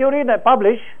you my theory that I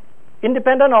published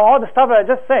independent of all the stuff that I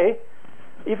just say,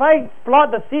 if I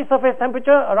plot the sea surface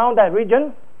temperature around that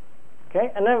region,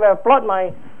 okay, and then I plot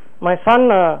my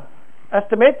sun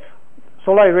estimates,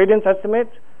 solar irradiance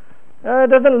estimates, it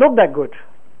doesn't look that good,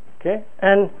 okay,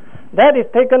 and that is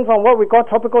taken from what we call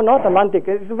tropical North Atlantic.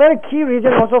 It's a very key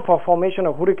region also for formation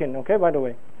of hurricane, okay, by the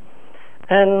way.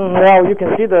 And well, you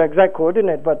can see the exact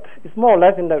coordinate, but it's more or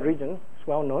less in that region. It's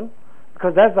well known,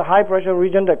 because that's the high pressure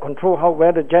region that control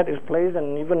where the jet is placed,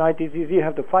 and even ITCZ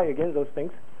have to fight against those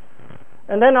things.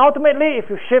 And then ultimately, if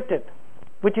you shift it,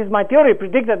 which is my theory,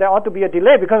 predicts that there ought to be a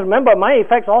delay, because remember, my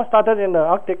effects all started in the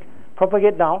Arctic,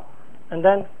 propagate down, and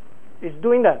then it's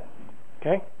doing that,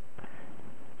 okay?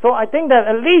 So I think that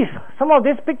at least some of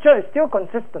this picture is still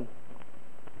consistent.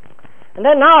 And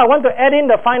then now I want to add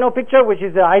in the final picture, which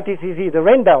is the ITCZ, the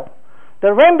rain belt.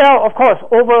 The rain belt, of course,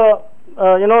 over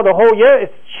the whole year,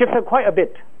 it's shifted quite a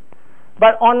bit.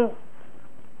 But on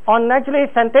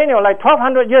actually centennial, like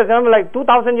 1200 years, like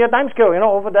 2000 year time scale,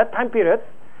 over that time period,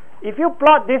 if you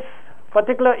plot this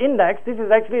particular index, this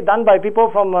is actually done by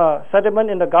people from settlement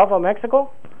in the Gulf of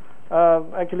Mexico.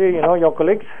 Actually, your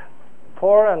colleagues,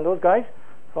 Thor and those guys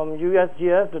from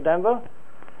USGS to Denver.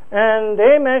 And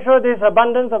they measure this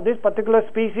abundance of this particular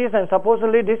species, and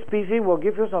supposedly this species will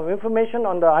give you some information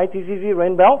on the ITCZ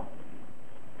rain belt,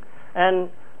 and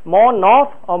more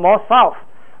north or more south.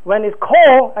 When it's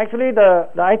cold, actually the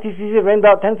ITCZ rain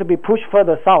belt tends to be pushed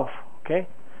further south, okay?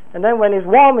 And then when it's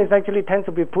warm, it actually tends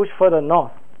to be pushed further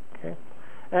north, okay?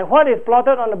 And what is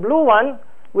plotted on the blue one,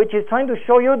 which is trying to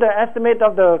show you the estimate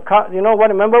of the,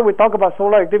 remember we talk about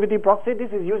solar activity proxy,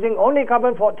 this is using only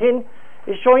carbon-14.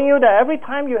 It's showing you that every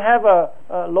time you have a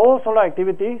low solar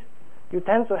activity, you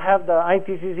tend to have the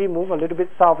ITCZ move a little bit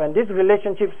south, and this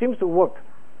relationship seems to work,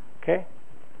 okay?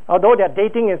 Although their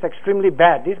dating is extremely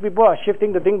bad. These people are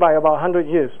shifting the thing by about 100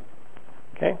 years,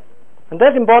 okay? And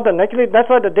that's important. Actually, that's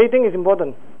why the dating is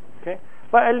important, okay?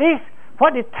 But at least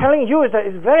what it's telling you is that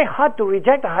it's very hard to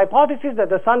reject the hypothesis that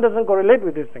the sun doesn't correlate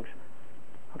with these things,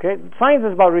 okay? Science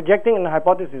is about rejecting a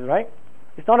hypothesis, right?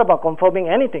 It's not about confirming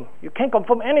anything. You can't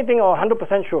confirm anything or 100%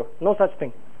 sure. No such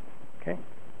thing. Okay?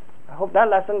 I hope that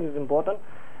lesson is important.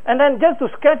 And then just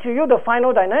to sketch you the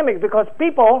final dynamics, because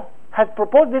people have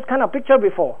proposed this kind of picture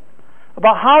before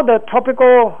about how the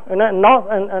tropical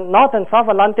North and South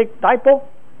Atlantic dipole,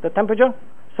 the temperature,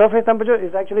 surface temperature,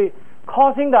 is actually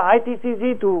causing the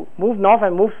ITCZ to move north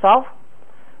and move south.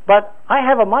 But I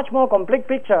have a much more complete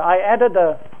picture. I added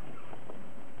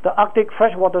the Arctic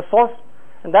freshwater source,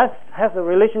 and that has a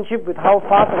relationship with how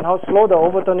fast and how slow the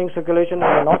overturning circulation in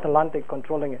the North Atlantic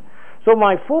controlling it. So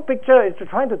my full picture is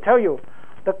trying to tell you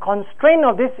the constraint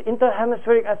of this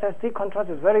interhemispheric SST contrast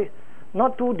is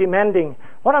not too demanding.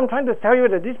 What I'm trying to tell you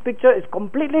is that this picture is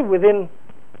completely within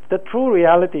the true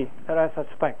reality that I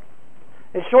suspect.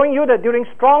 It's showing you that during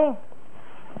strong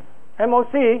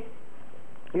MOC,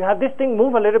 you have this thing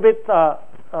move a little bit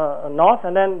north,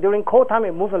 and then during cold time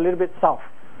it moves a little bit south.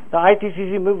 The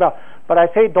ITCZ moves out. But I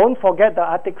say don't forget the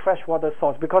Arctic freshwater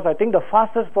source, because I think the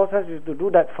fastest process is to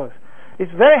do that first.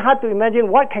 It's very hard to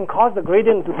imagine what can cause the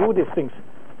gradient to do these things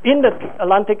in the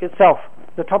Atlantic itself,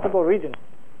 the tropical region.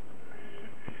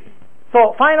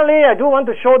 So finally, I do want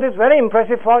to show this very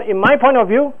impressive thought. In my point of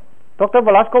view, Dr.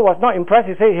 Velasco was not impressed.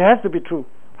 He said it has to be true.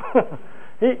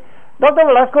 Dr.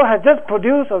 Velasco has just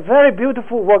produced a very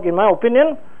beautiful work, in my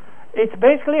opinion. It's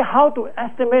basically how to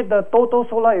estimate the total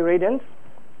solar irradiance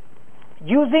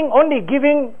using only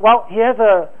giving, he has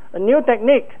a new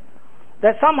technique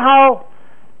that somehow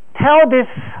tell this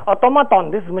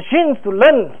automaton, these machines, to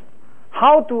learn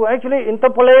how to actually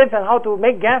interpolate and how to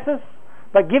make gases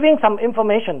by giving some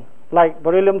information like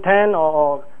beryllium-10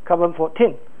 or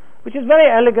carbon-14, which is very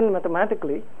elegant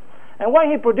mathematically. And what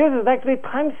he produces is actually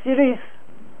time series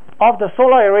of the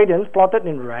solar irradiance plotted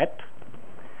in red.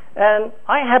 And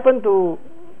I happen to,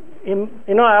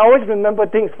 I always remember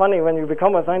things. Funny, when you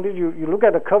become a scientist, you look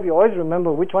at the curve, you always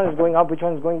remember which one is going up, which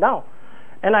one is going down.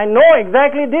 And I know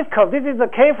exactly this curve. This is the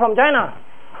cave from China.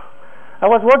 I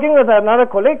was working with another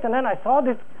colleague, and then I saw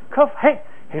this curve. Hey,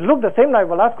 it looked the same like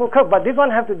Velasco curve, but this one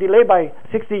has to delay by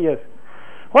 60 years.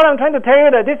 What I'm trying to tell you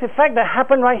is that this effect that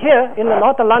happened right here in the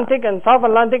North Atlantic and South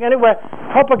Atlantic, anywhere,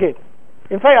 propagate.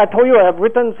 In fact, I told you I have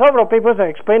written several papers that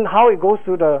explain how it goes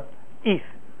to the east.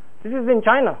 This is in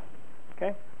China,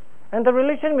 okay? And the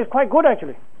relation is quite good,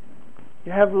 actually.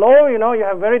 You have low, you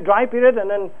have very dry period, and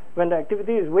then when the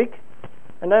activity is weak,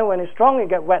 and then when it's strong, it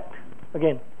gets wet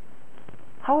again.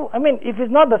 If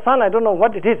it's not the sun, I don't know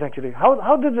what it is actually. How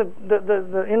does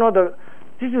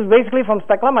this is basically from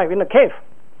stalagmite in the cave,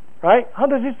 right? How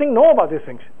does this thing know about these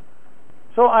things?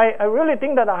 So I really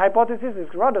think that the hypothesis is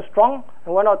rather strong,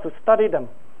 and why not to study them.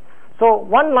 So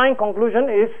one line conclusion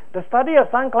is the study of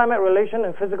sun-climate relation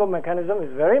and physical mechanism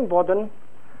is very important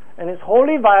and it's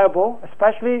wholly viable,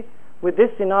 especially with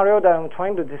this scenario that I'm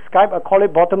trying to describe. I call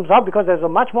it bottoms up because there's a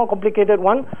much more complicated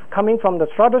one coming from the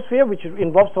stratosphere, which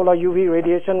involves solar UV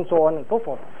radiation, so on and so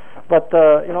forth. But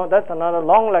that's another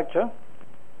long lecture.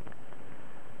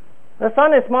 The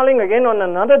sun is smiling again on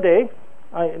another day.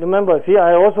 I remember, see,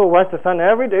 I also watch the sun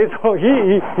every day, so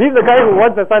he's the guy who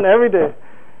watches the sun every day.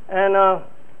 And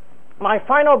my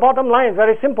final bottom line is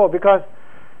very simple because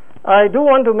I do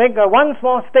want to make one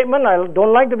small statement. I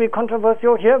don't like to be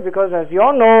controversial here because, as you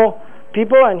all know,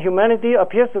 people and humanity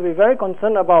appears to be very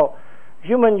concerned about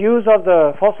human use of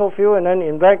the fossil fuel and then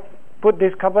in fact put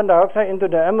this carbon dioxide into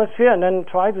the atmosphere and then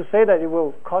try to say that it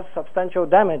will cause substantial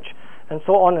damage and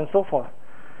so on and so forth.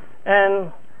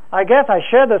 And I guess I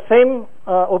share the same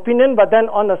opinion, but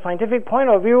then on the scientific point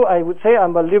of view, I would say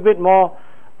I'm a little bit more,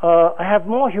 I have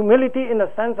more humility in the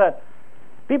sense that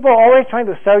people are always trying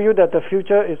to sell you that the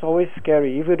future is always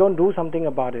scary if you don't do something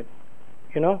about it.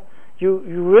 You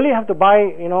really have to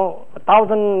buy,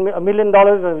 $1 million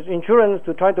of insurance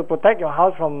to try to protect your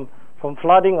house from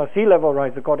flooding or sea level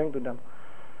rise, according to them.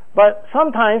 But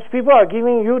sometimes people are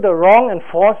giving you the wrong and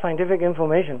false scientific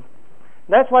information.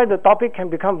 That's why the topic can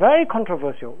become very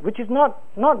controversial, which is not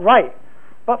right.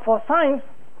 But for science,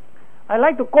 I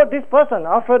like to quote this person,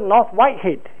 Alfred North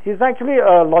Whitehead. He's actually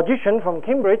a logician from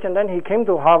Cambridge, and then he came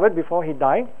to Harvard before he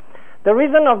died. The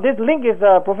reason of this link is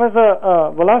Professor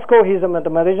Velasco. He's a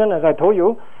mathematician, as I told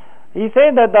you. He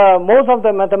said that most of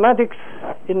the mathematics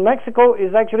in Mexico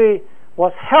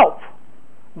was helped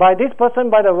by this person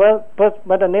by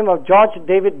the name of George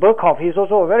David Birkhoff. He's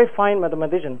also a very fine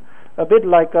mathematician, a bit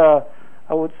like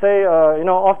I would say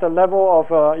off the level of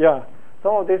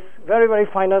some of this very, very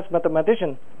finest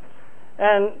mathematician.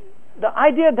 And the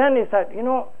idea then is that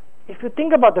if you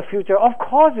think about the future, of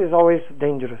course it's always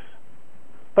dangerous.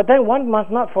 But then one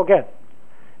must not forget,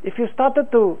 if you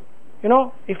started to,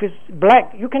 if it's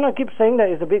black, you cannot keep saying that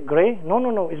it's a bit gray. No,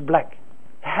 it's black.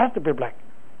 It has to be black.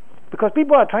 Because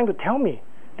people are trying to tell me,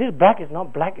 this black is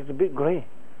not black, it's a bit gray.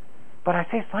 But I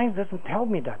say science doesn't tell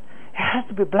me that. It has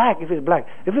to be black if it's black.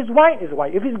 If it's white, it's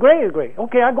white. If it's gray, it's gray.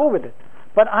 Okay, I go with it.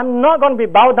 But I'm not going to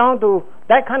be bowed down to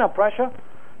that kind of pressure.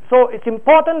 So it's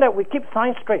important that we keep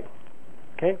science straight.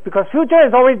 Okay? Because future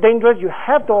is always dangerous. You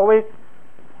have to always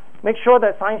make sure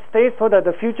that science stays so that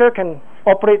the future can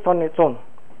operate on its own.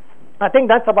 I think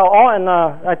that's about all, and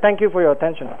I thank you for your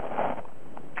attention.